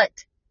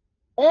 but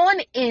on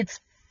its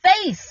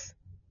face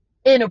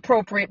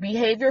inappropriate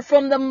behavior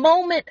from the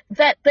moment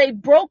that they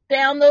broke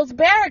down those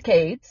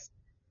barricades,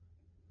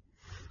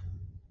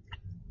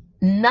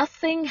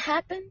 nothing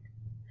happened.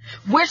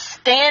 We're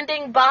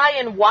standing by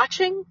and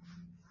watching.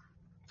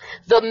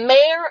 The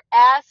mayor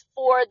asked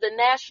for the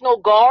National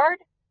Guard,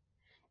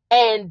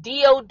 and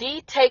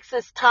DOD takes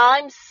its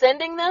time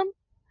sending them.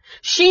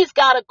 She's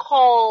got to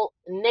call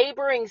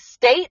neighboring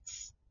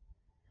states,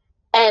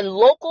 and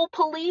local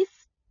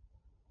police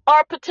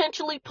are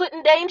potentially put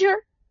in danger.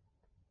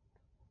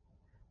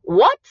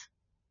 What?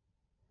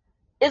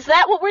 Is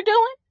that what we're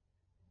doing?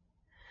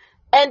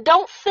 And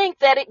don't think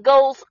that it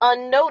goes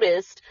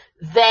unnoticed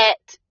that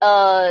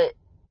there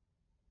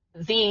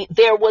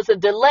was a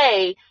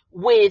delay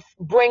with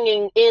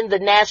bringing in the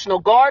National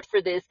Guard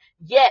for this.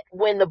 Yet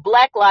when the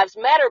Black Lives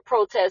Matter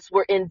protests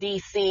were in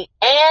D.C.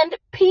 and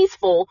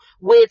peaceful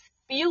with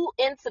few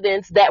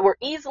incidents that were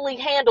easily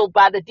handled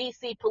by the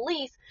D.C.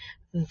 police,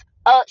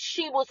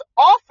 she was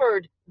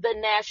offered the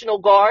National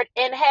Guard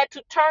and had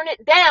to turn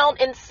it down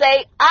and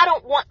say, I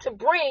don't want to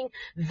bring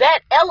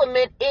that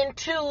element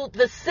into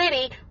the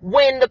city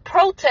when the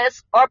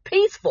protests are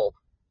peaceful,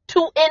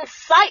 to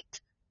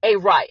incite a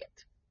riot.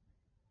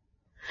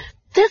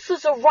 This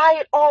is a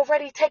riot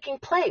already taking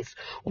place.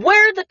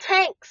 Where are the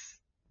tanks?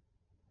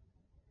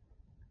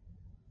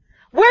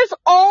 Where's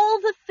all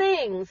the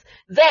things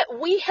that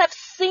we have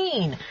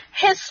seen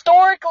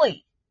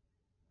historically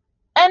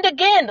And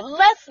again,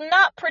 let's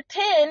not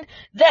pretend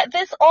that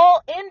this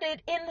all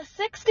ended in the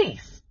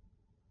 60s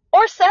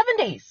or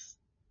 70s.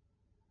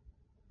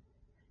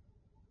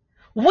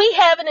 We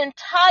have an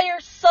entire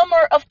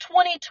summer of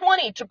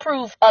 2020 to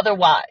prove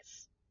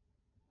otherwise.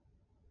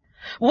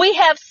 We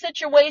have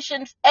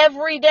situations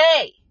every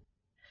day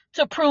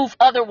to prove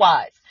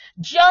otherwise.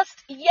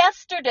 Just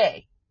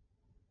yesterday,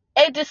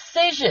 a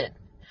decision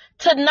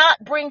to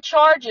not bring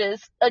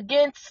charges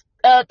against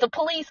the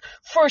police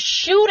for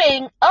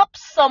shooting up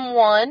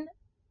someone,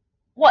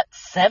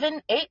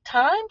 7, 8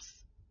 times?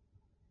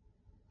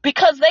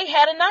 Because they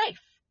had a knife.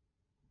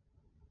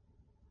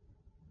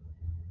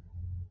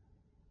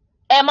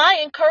 Am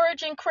I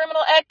encouraging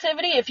criminal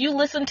activity? If you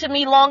listen to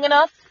me long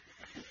enough,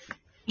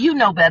 you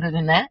know better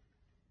than that.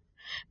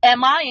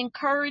 Am I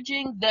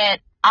encouraging that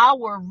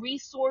our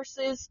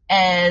resources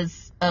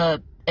as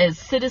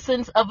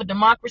citizens of a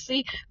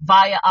democracy,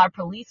 via our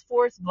police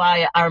force,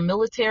 via our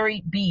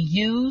military, be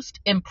used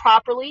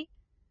improperly?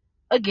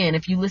 Again,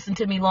 if you listen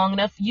to me long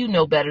enough, you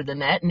know better than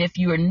that. And if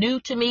you are new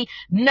to me,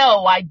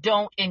 no, I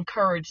don't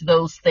encourage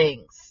those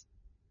things.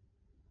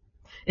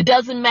 It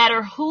doesn't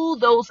matter who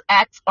those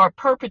acts are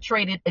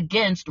perpetrated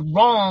against.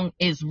 Wrong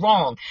is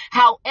wrong.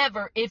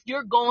 However, if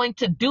you're going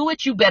to do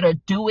it, you better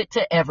do it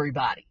to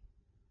everybody.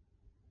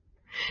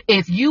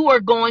 If you are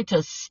going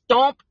to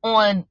stomp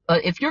on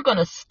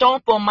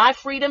my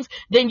freedoms,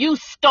 then you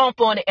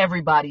stomp on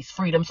everybody's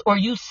freedoms, or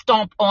you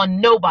stomp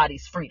on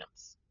nobody's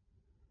freedoms.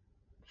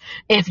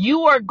 If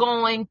you are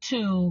going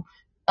to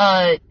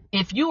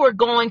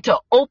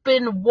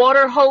open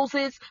water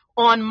hoses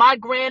on my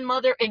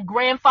grandmother and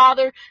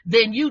grandfather,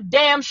 then you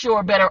damn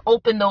sure better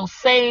open those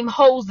same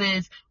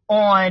hoses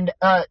on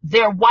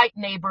their white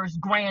neighbors'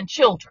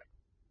 grandchildren,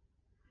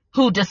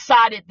 who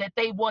decided that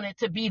they wanted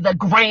to be the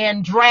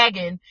grand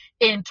dragon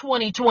in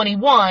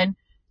 2021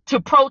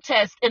 to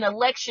protest an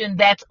election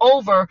that's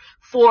over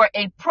for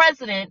a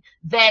president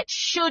that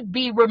should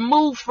be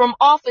removed from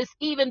office,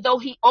 even though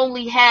he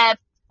only has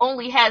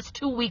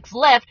 2 weeks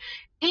left,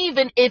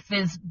 even if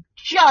it's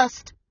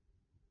just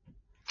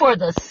for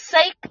the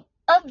sake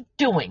of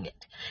doing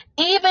it.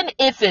 Even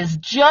if it's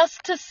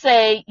just to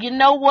say, you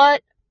know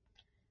what?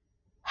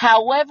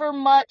 However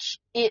much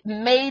it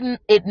may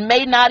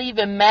not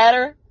even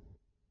matter,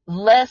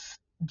 let's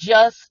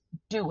just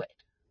do it.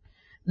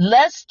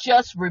 Let's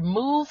just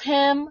remove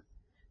him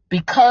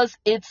because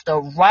it's the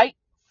right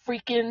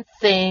freaking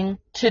thing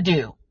to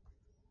do.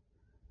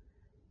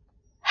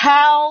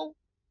 How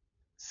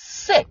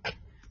sick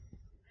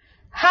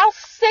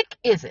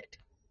is it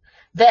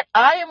that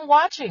I am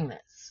watching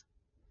this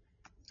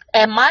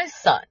and my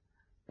son,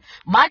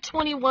 my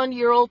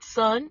 21-year-old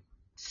son,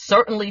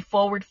 certainly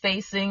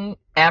forward-facing,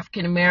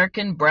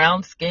 African-American,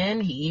 brown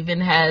skin, he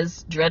even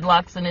has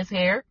dreadlocks in his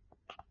hair,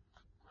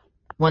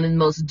 one of the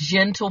most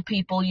gentle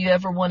people you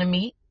ever want to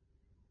meet.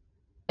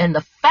 And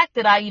the fact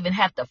that I even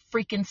have to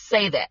freaking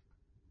say that,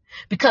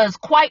 because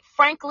quite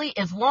frankly,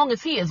 as long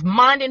as he is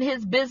minding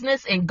his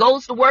business and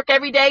goes to work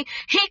every day,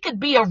 he could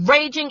be a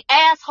raging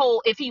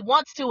asshole if he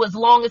wants to, as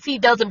long as he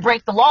doesn't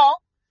break the law.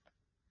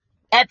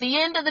 At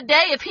the end of the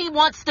day, if he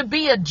wants to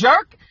be a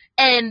jerk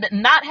and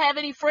not have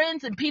any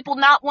friends and people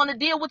not want to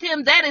deal with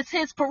him, that is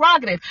his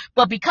prerogative.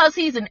 But because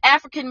he's an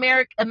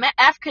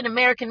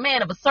African-American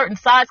man of a certain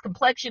size,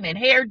 complexion, and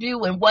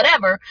hairdo and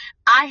whatever,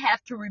 I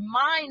have to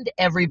remind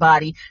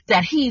everybody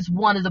that he's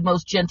one of the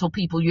most gentle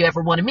people you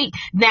ever want to meet.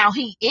 Now,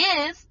 he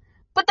is,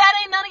 but that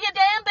ain't none of your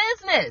damn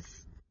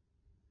business.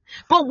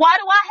 But why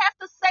do I have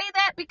to say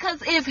that?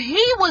 Because if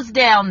he was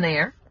down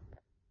there,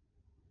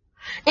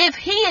 if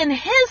he and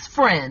his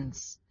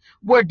friends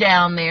were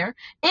down there,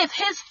 if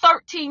his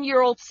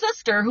 13-year-old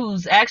sister,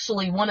 who's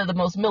actually one of the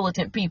most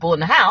militant people in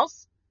the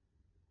house,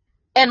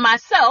 and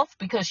myself,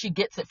 because she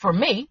gets it from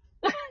me,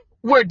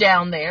 were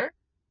down there,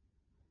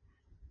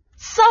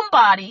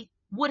 somebody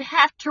would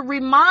have to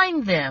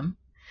remind them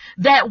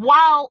that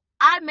while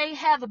I may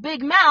have a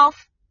big mouth,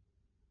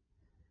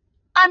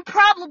 I'm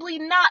probably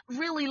not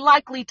really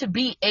likely to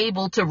be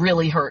able to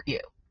really hurt you.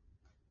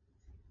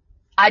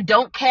 I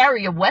don't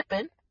carry a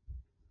weapon.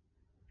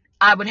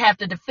 I would have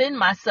to defend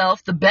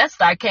myself the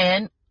best I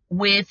can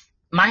with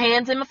my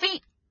hands and my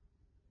feet.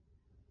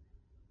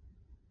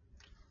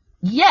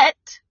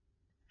 Yet,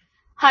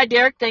 hi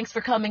Derek, thanks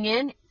for coming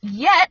in.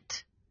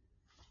 Yet,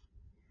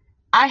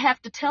 I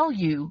have to tell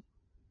you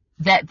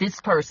that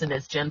this person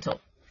is gentle.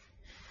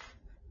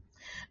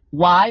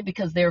 Why?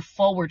 Because they're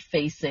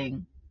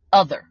forward-facing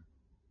other.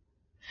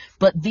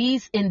 But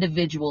these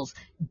individuals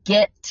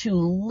get to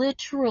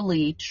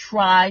literally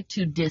try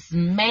to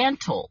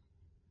dismantle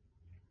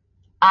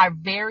our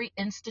very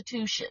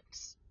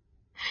institutions,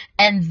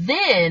 and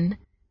then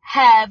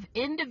have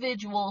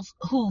individuals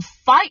who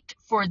fight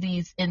for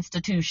these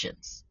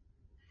institutions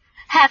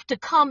have to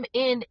come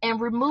in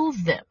and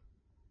remove them.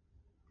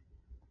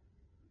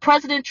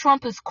 President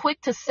Trump is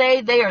quick to say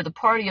they are the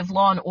party of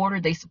law and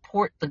order. They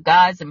support the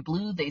guys in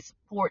blue. They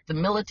support the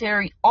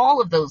military,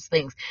 all of those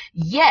things.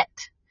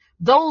 Yet,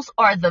 those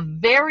are the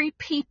very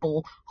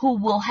people who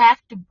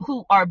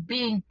are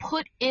being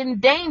put in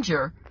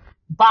danger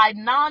by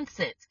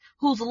nonsense,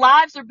 whose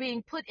lives are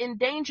being put in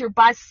danger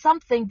by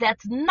something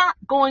that's not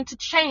going to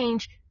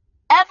change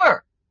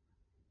ever.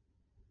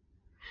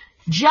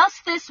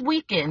 Just this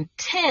weekend,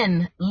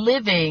 10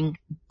 living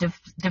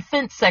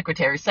defense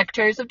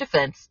secretaries of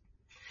defense,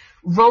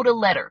 wrote a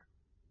letter.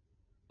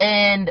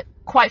 And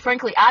quite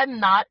frankly, I'm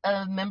not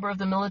a member of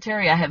the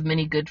military. I have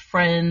many good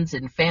friends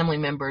and family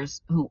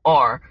members who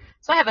are.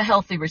 So I have a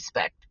healthy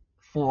respect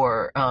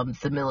for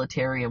the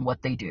military and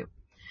what they do.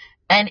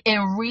 And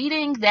in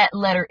reading that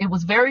letter, it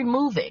was very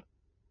moving,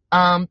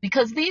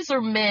 because these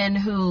are men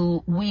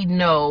who we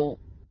know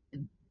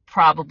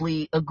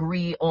probably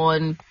agree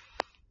on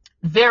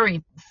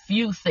very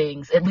few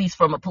things, at least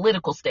from a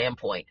political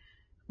standpoint.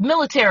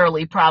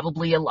 Militarily,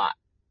 probably a lot,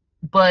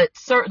 but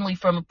certainly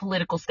from a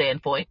political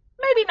standpoint,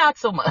 maybe not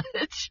so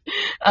much,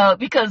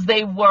 because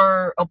they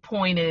were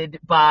appointed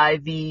by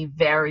the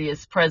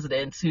various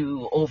presidents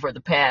who, over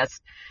the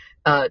past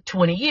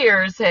 20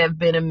 years, have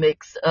been a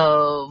mix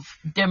of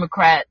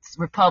Democrats,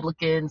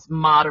 Republicans,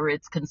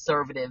 moderates,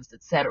 conservatives,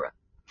 etc.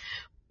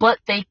 But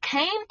they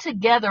came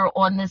together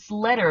on this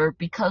letter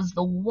because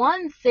the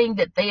one thing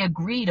that they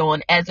agreed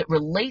on as it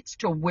relates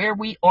to where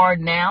we are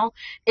now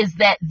is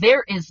that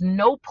there is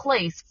no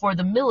place for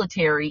the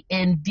military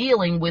in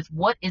dealing with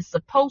what is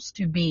supposed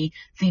to be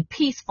the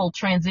peaceful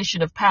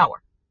transition of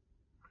power.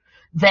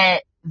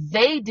 That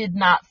they did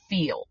not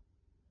feel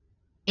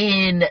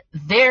in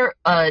their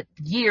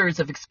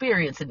years of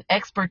experience and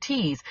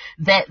expertise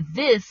that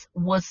this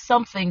was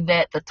something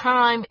that the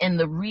time and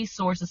the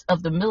resources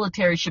of the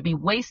military should be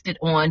wasted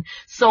on.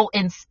 So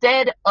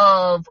instead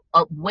of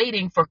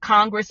waiting for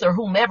Congress or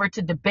whomever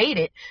to debate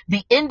it,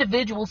 the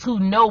individuals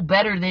who know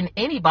better than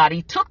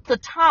anybody took the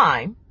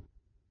time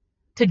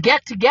to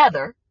get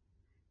together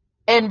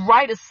and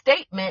write a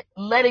statement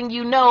letting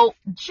you know,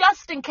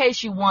 just in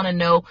case you want to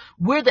know,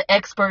 we're the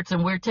experts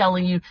and we're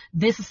telling you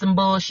this is some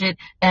bullshit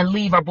and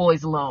leave our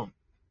boys alone.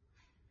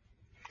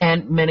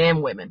 And men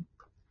and women.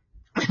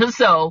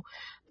 So,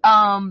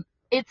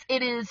 it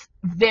is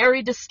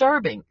very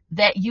disturbing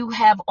that you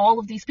have all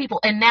of these people.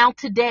 And now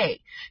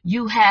today,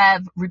 you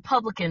have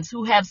Republicans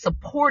who have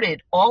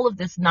supported all of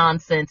this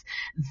nonsense.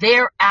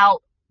 They're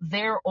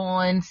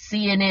on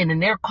CNN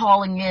and they're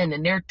calling in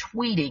and they're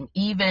tweeting.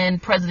 Even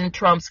President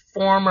Trump's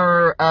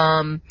former,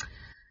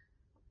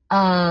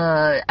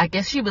 I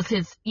guess she was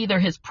either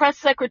his press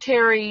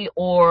secretary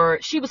or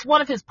she was one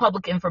of his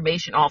public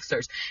information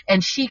officers.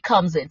 And she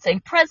comes in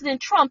saying, President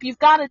Trump, you've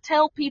got to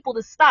tell people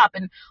to stop.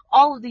 And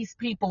all of these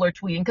people are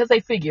tweeting because they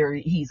figure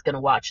he's going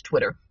to watch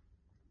Twitter.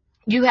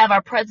 You have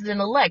our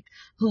president-elect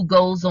who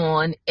goes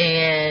on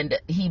and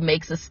he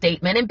makes a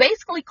statement and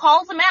basically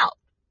calls him out.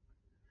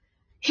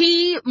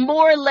 He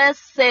more or less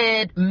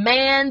said,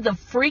 man the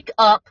freak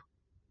up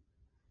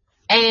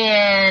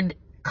and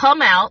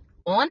come out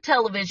on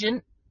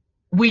television.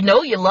 We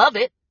know you love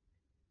it.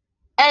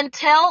 And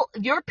tell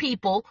your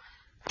people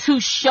to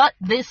shut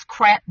this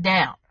crap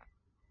down.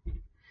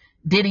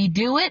 Did he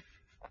do it?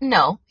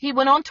 No. He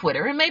went on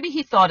Twitter, and maybe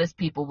he thought his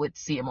people would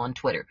see him on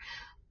Twitter.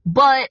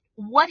 But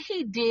what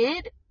he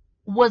did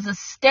was a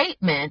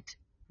statement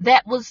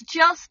that was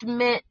just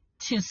meant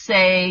to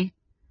say,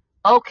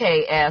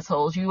 okay,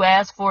 assholes, you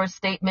asked for a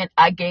statement.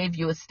 I gave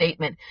you a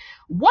statement.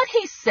 What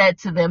he said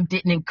to them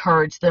didn't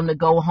encourage them to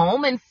go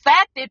home. In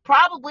fact, it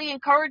probably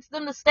encouraged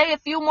them to stay a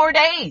few more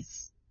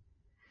days.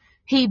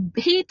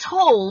 He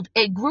told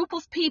a group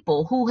of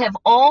people who have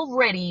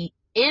already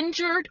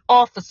injured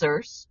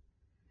officers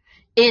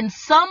in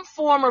some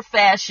form or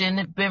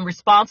fashion, been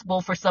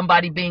responsible for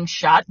somebody being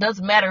shot.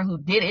 Doesn't matter who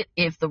did it.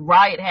 If the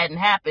riot hadn't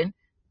happened,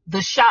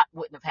 the shot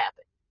wouldn't have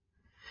happened.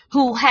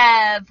 Who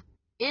have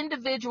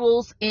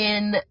individuals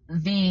in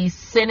the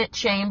Senate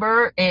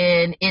chamber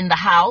and in the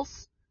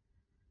House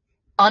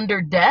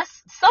under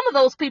desks. Some of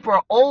those people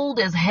are old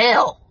as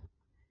hell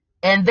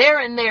and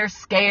they're in there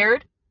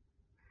scared.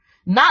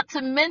 Not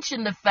to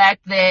mention the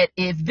fact that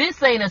if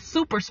this ain't a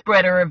super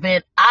spreader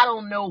event, I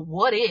don't know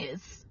what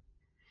is.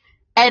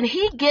 And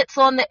he gets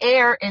on the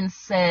air and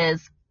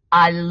says,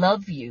 I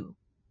love you,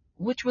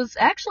 which was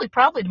actually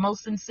probably the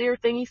most sincere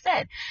thing he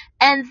said.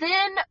 And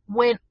then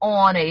went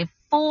on a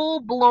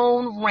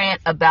full-blown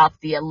rant about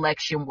the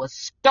election was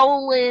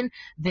stolen.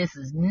 This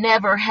has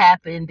never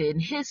happened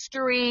in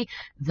history.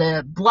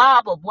 The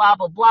blah, blah, blah,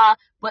 blah, blah.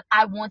 But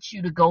I want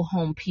you to go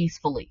home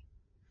peacefully.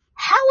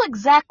 How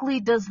exactly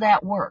does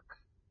that work?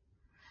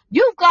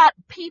 You've got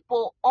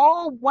people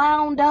all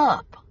wound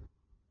up.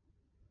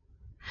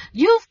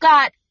 You've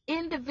got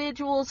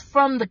individuals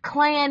from the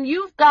Klan.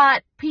 You've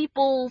got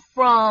people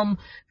from,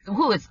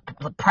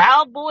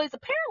 Proud Boys.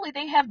 Apparently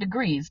they have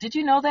degrees. Did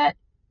you know that?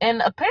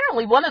 And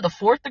apparently one of the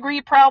 4th degree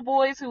Proud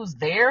Boys who was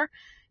there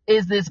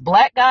is this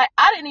black guy.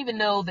 I didn't even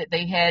know that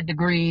they had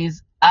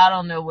degrees. I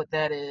don't know what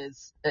that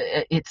is.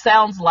 It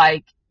sounds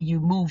like you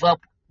move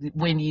up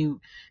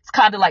it's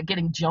kind of like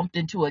getting jumped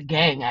into a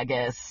gang, I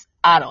guess.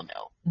 I don't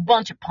know.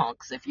 Bunch of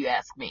punks, if you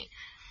ask me.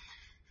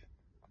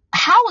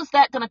 How is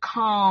that going to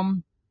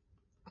calm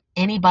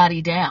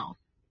anybody down?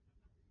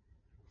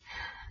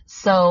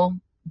 So,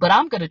 but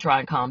I'm going to try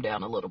and calm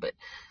down a little bit.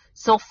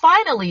 So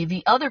finally,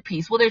 the other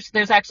piece, well,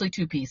 there's actually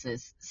two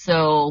pieces.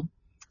 So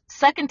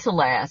second to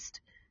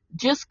last,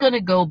 just going to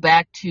go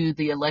back to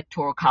the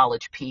Electoral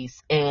College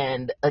piece.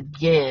 And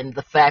again,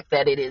 the fact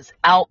that it is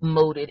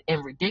outmoded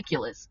and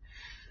ridiculous.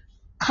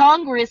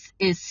 Congress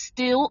is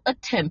still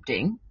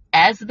attempting,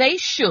 as they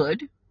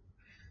should,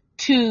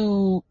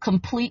 to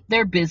complete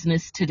their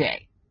business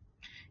today.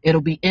 It'll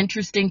be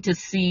interesting to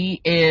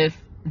see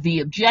if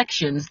the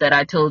objections that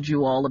I told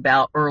you all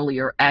about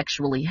earlier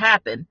actually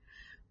happen.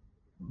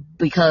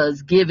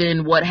 Because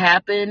given what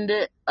happened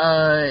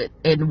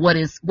and what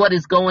is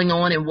going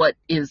on and what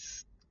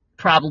is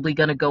probably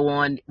going to go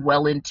on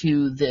well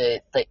into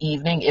the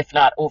evening, if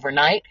not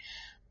overnight,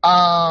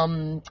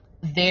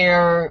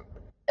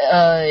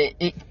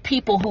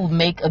 people who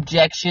make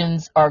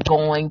objections are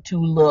going to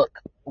look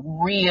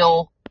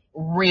real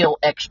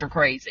extra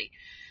crazy.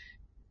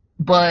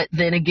 But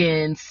then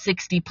again,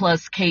 60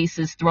 plus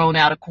cases thrown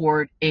out of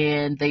court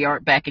and they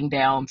aren't backing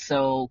down,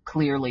 so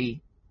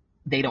clearly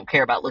they don't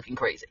care about looking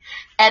crazy.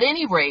 At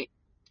any rate,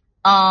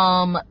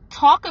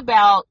 talk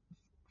about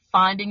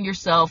finding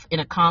yourself in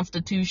a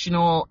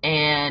constitutional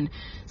and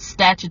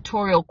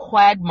statutorial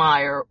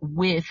quagmire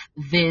with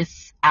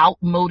this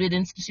outmoded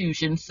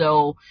institution.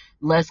 So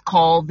let's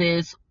call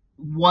this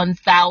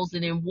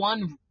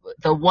 1001,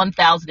 the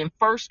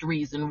 1001st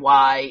reason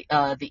why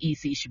the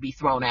EC should be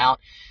thrown out.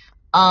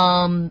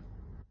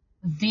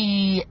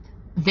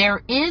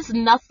 There is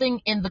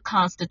nothing in the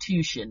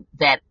Constitution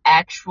that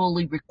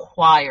actually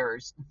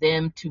requires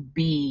them to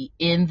be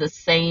in the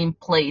same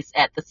place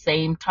at the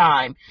same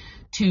time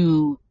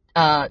to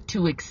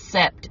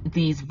accept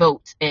these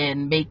votes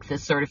and make the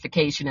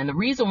certification. And the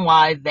reason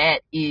why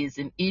that is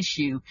an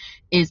issue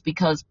is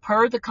because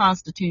per the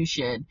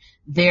Constitution,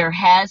 there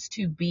has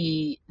to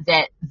be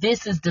that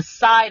this is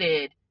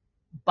decided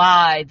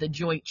by the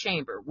joint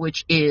chamber,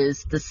 which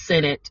is the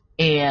Senate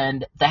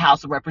and the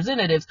House of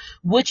Representatives,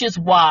 which is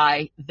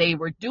why they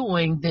were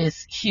doing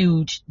this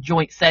huge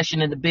joint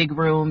session in the big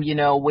room,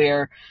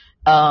 where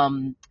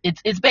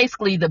it's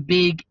basically the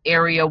big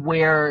area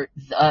where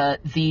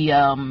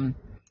the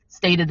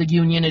State of the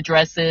Union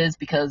addresses,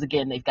 because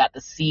again, they've got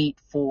the seat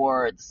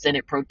for the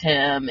Senate pro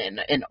tem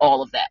and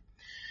all of that.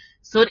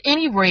 So at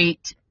any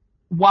rate,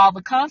 while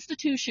the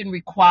Constitution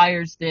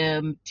requires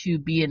them to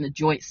be in the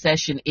joint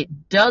session,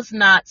 it does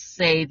not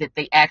say that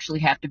they actually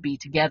have to be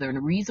together. And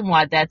the reason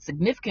why that's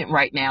significant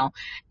right now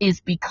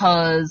is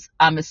because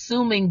I'm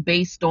assuming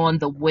based on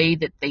the way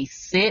that they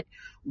sit,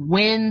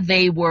 when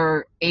they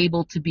were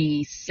able to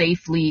be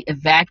safely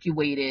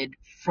evacuated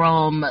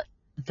from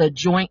the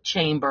joint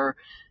chamber,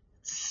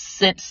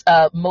 since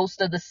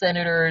most of the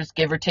senators,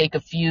 give or take a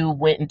few,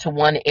 went into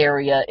one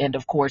area, and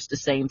of course the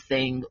same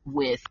thing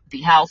with the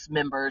House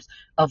members,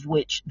 of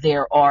which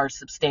there are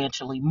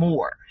substantially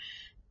more.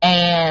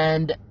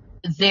 And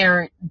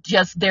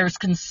there's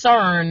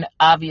concern,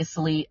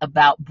 obviously,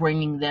 about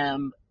bringing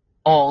them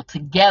all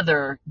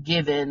together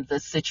given the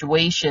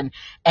situation.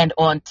 And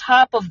on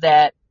top of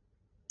that,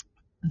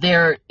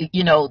 there's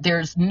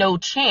no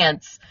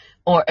chance,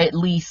 or at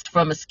least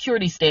from a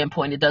security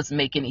standpoint, it doesn't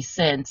make any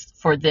sense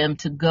for them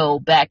to go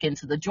back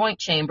into the joint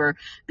chamber,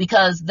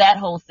 because that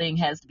whole thing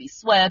has to be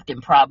swept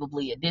and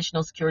probably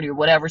additional security or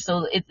whatever.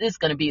 So it's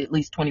going to be at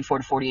least 24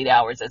 to 48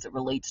 hours as it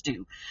relates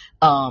to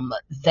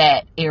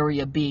that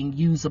area being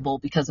usable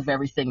because of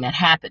everything that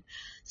happened.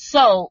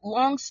 So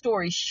long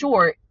story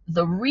short,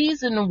 the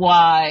reason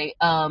why,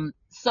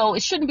 so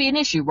it shouldn't be an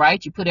issue,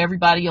 right? You put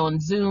everybody on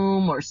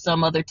Zoom or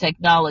some other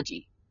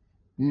technology.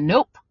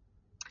 Nope.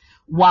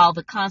 While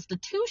the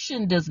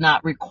Constitution does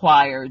not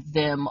require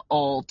them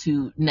all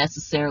to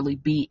necessarily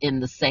be in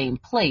the same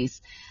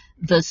place,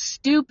 the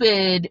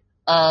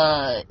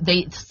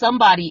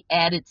somebody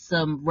added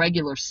some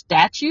regular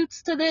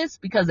statutes to this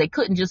because they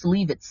couldn't just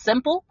leave it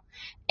simple.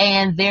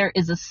 And there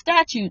is a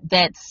statute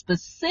that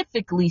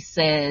specifically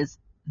says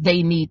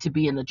they need to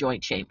be in the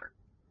joint chamber.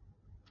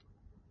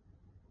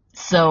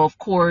 So, of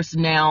course,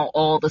 now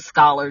all the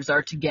scholars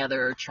are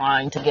together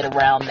trying to get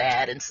around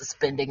that and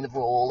suspending the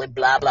rule and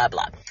blah, blah,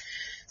 blah.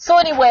 So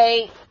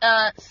anyway,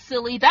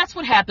 silly, that's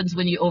what happens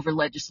when you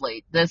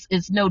over-legislate. This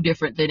is no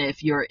different than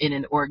if you're in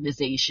an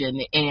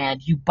organization and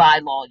you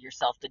bylaw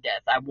yourself to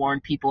death. I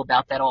warn people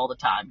about that all the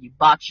time. You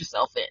box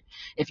yourself in.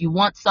 If you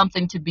want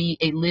something to be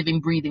a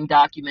living, breathing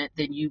document,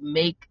 then you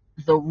make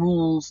the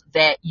rules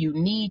that you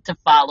need to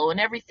follow, and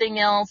everything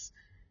else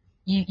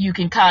you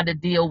can kind of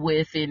deal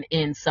with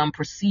in some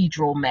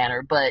procedural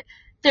manner, but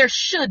there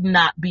should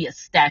not be a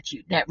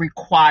statute that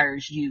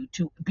requires you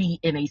to be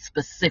in a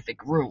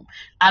specific room.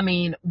 I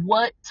mean,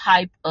 what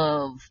type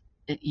of,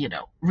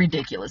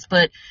 ridiculous,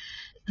 but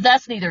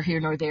that's neither here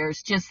nor there.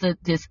 It's just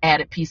this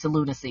added piece of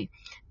lunacy.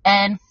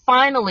 And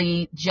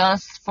finally,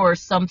 just for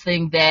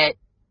something that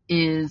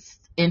is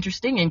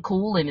interesting and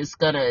cool and is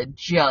going to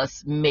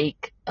just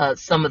make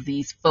some of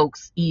these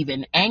folks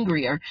even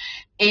angrier,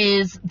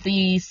 is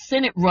the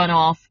Senate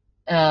runoff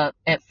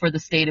for the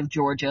state of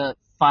Georgia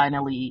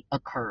finally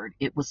occurred.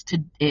 It was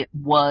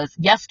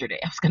yesterday.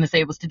 I was going to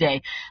say it was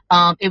today.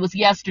 It was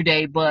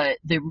yesterday, but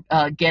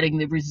getting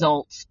the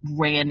results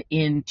ran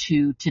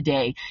into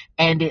today,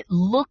 and it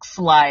looks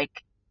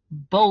like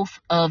both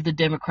of the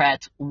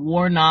Democrats,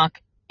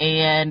 Warnock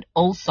and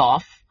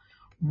Ossoff,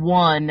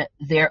 won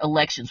their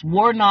elections.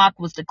 Warnock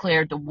was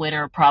declared the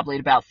winner probably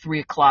at about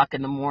 3:00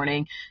 in the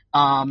morning.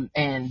 And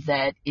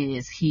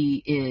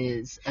he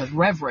is a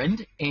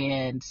reverend.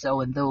 And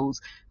so, in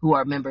those who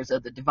are members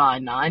of the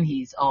Divine Nine,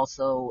 he's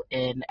also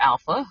an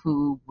Alpha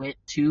who went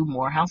to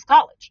Morehouse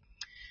College.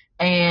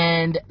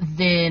 And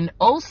then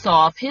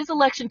Ossoff, his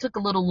election took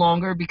a little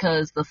longer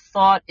because the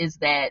thought is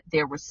that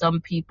there were some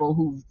people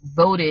who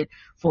voted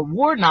for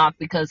Warnock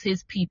because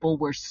his people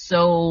were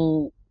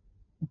so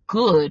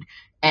good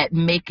at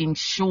making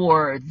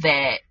sure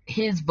that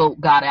his vote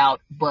got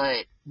out,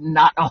 but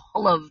not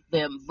all of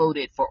them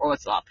voted for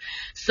Ossoff.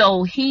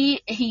 So he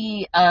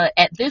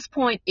at this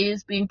point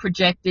is being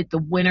projected the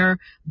winner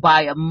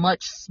by a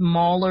much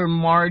smaller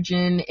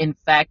margin. In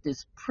fact,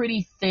 it's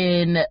pretty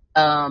thin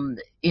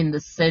in the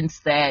sense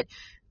that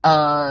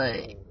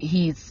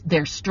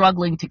they're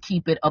struggling to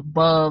keep it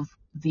above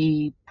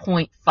the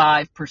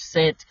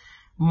 0.5%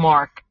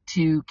 mark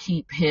to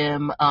keep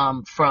him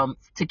from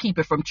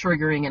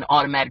triggering an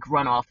automatic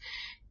runoff.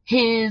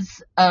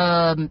 His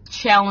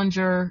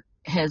challenger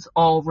has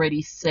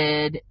already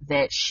said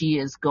that he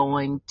is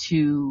going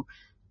to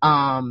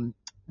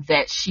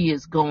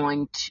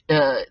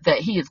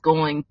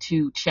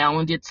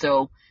challenge it.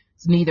 So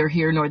it's neither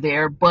here nor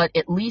there. But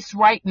at least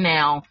right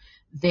now,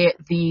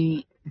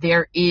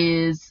 there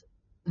is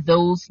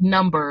those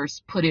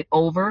numbers put it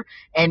over.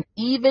 And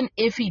even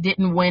if he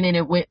didn't win and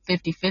it went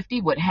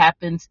 50-50, what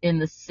happens in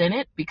the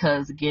Senate,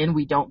 because again,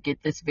 we don't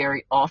get this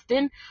very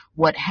often,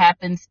 what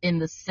happens in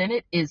the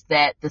Senate is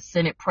that the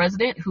Senate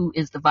president, who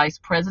is the vice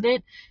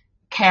president,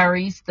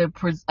 carries the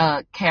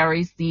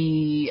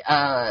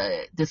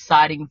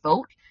deciding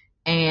vote,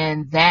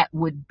 and that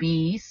would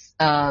be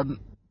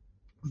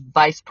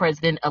Vice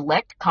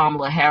President-elect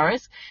Kamala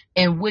Harris,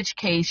 in which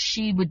case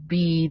she would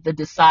be the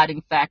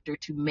deciding factor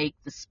to make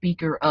the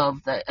speaker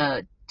of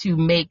the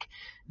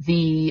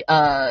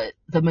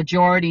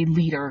majority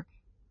leader,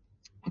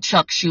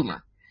 Chuck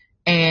Schumer.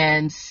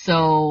 And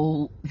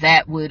so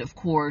that would, of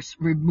course,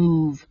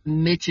 remove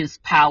Mitch's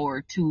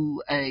power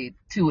to a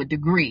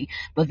degree,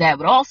 but that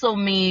would also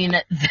mean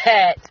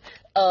that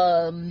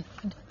Vice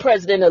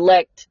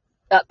President-elect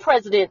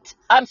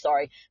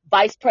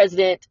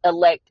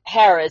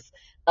Harris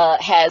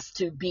has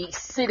to be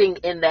sitting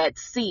in that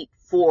seat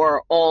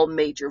for all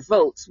major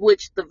votes,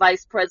 which the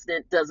vice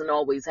president doesn't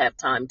always have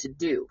time to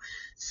do.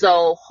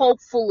 So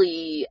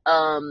hopefully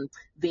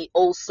the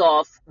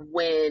Ossoff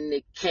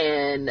win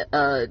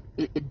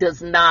it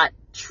does not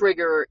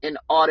trigger an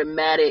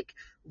automatic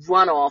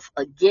runoff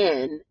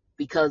again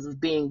because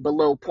of being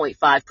below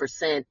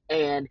 0.5%,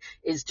 and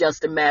it's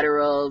just a matter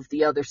of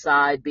the other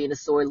side being a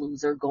sore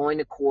loser, going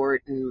to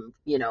court and,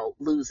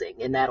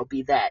 losing, and that'll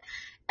be that.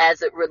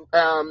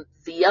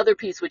 The other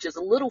piece, which is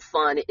a little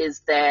fun, is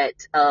that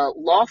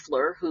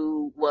Loeffler,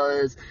 who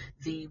was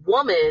the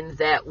woman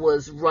that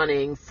was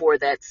running for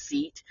that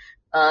seat,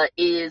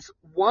 is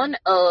one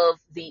of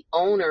the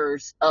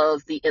owners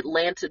of the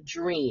Atlanta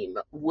Dream,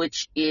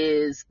 which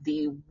is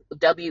the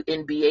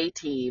WNBA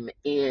team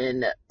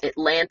in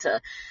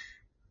Atlanta.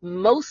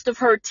 Most of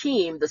her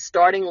team, the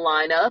starting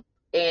lineup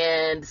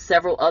and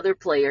several other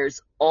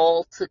players,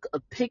 all took a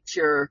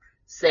picture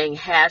saying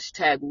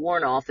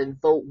 #Warnoff and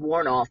vote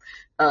Warnoff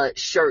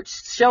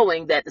shirts,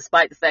 showing that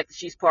despite the fact that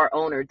she's part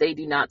owner, they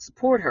do not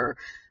support her.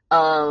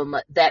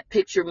 That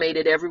picture made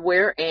it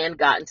everywhere and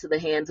got into the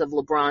hands of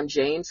LeBron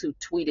James, who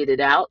tweeted it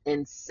out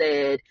and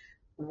said,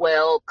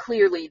 well,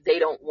 clearly they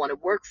don't want to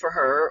work for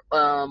her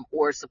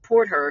or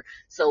support her,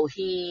 so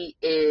he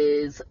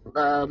is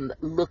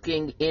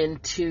looking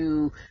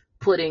into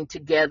putting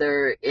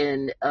together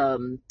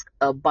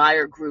a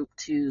buyer group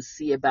to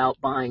see about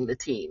buying the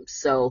team.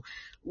 So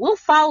we'll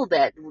follow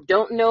that.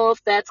 Don't know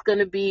if that's going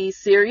to be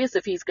serious,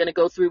 if he's going to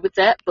go through with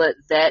that, but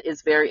that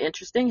is very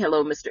interesting.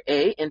 Hello, Mr.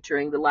 A,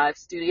 entering the live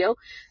studio.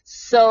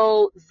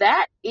 So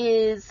that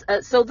is,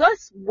 so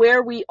that's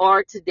where we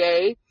are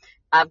today.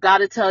 I've got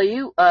to tell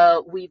you,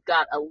 we've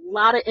got a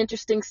lot of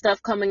interesting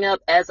stuff coming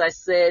up. As I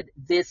said,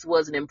 this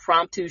was an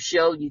impromptu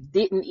show. You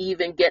didn't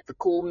even get the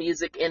cool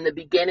music in the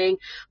beginning,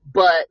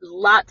 but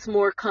lots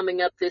more coming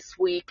up this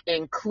week,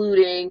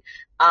 including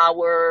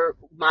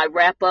my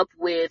wrap up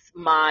with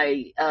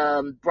my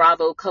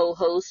Bravo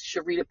co-host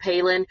Sharita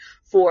Palin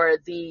for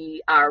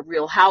our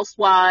Real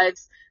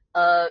Housewives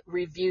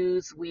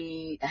reviews.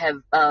 We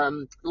have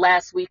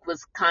last week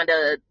was kind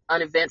of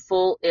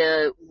uneventful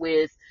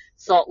with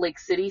Salt Lake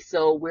City.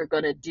 So we're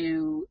going to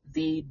do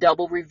the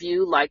double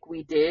review like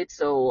we did.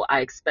 So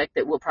I expect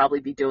that we'll probably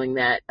be doing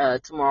that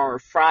tomorrow or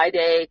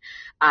Friday.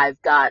 I've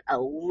got a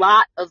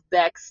lot of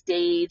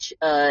backstage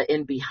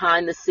and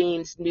behind the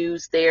scenes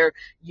news there.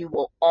 You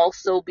will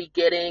also be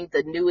getting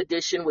the new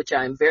edition, which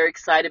I'm very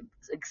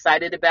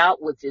excited about,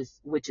 which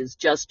is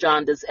Just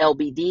Jonda's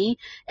LBD,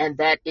 and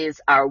that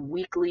is our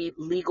weekly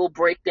legal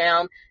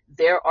breakdown.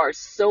 There are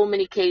so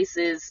many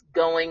cases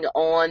going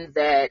on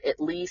that at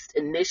least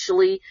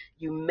initially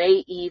you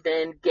may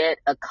even get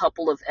a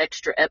couple of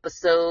extra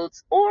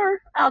episodes,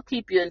 or I'll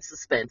keep you in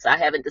suspense. I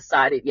haven't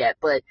decided yet,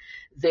 but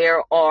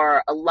there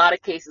are a lot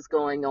of cases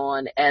going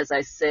on. As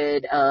I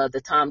said,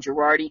 the Tom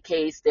Girardi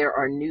case, there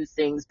are new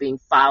things being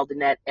filed in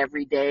that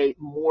every day,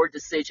 more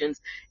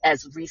decisions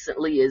as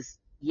recently as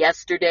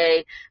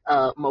yesterday.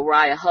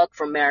 Mariah Huck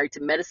from Married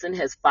to Medicine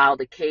has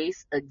filed a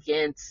case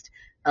against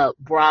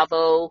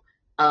Bravo.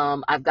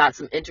 I've got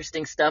some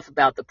interesting stuff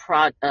about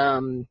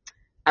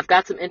I've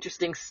got some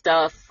interesting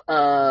stuff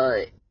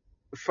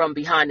from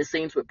behind the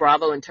scenes with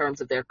Bravo in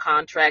terms of their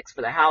contracts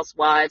for the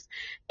housewives.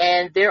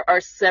 And there are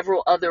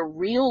several other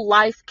real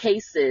life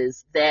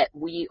cases that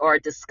we are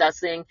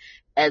discussing,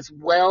 as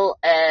well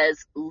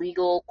as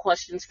legal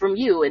questions from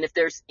you. And if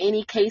there's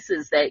any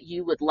cases that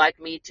you would like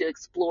me to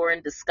explore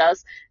and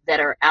discuss that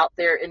are out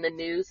there in the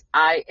news,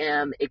 I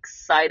am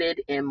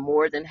excited and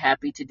more than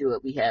happy to do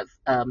it.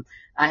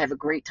 I have a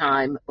great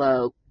time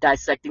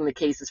dissecting the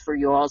cases for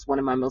you all. It's one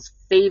of my most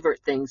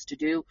favorite things to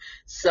do.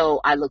 So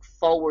I look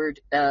forward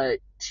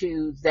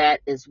to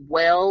that as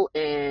well,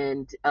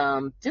 and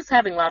just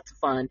having lots of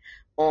fun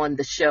on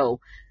the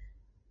show.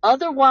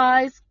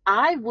 Otherwise,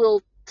 I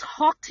will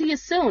talk to you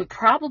soon,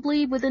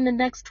 probably within the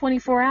next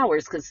 24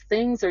 hours, because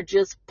things are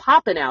just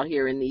popping out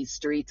here in these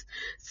streets.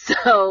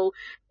 So,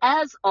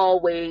 as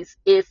always,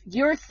 if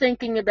you're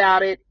thinking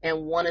about it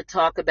and want to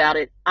talk about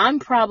it, I'm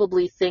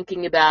probably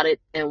thinking about it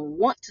and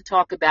want to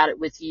talk about it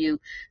with you.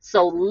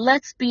 So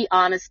let's be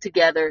honest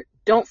together.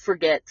 Don't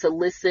forget to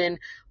listen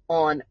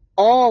on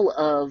all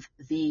of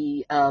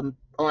the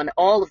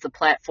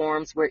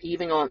platforms. We're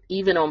even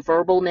on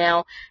Verbal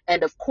now.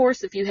 And of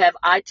course, if you have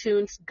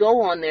iTunes,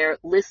 go on there,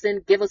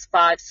 listen, give us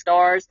 5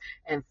 stars,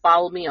 and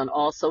follow me on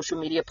all social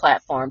media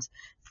platforms.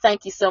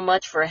 Thank you so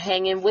much for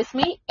hanging with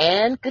me,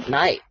 and good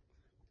night.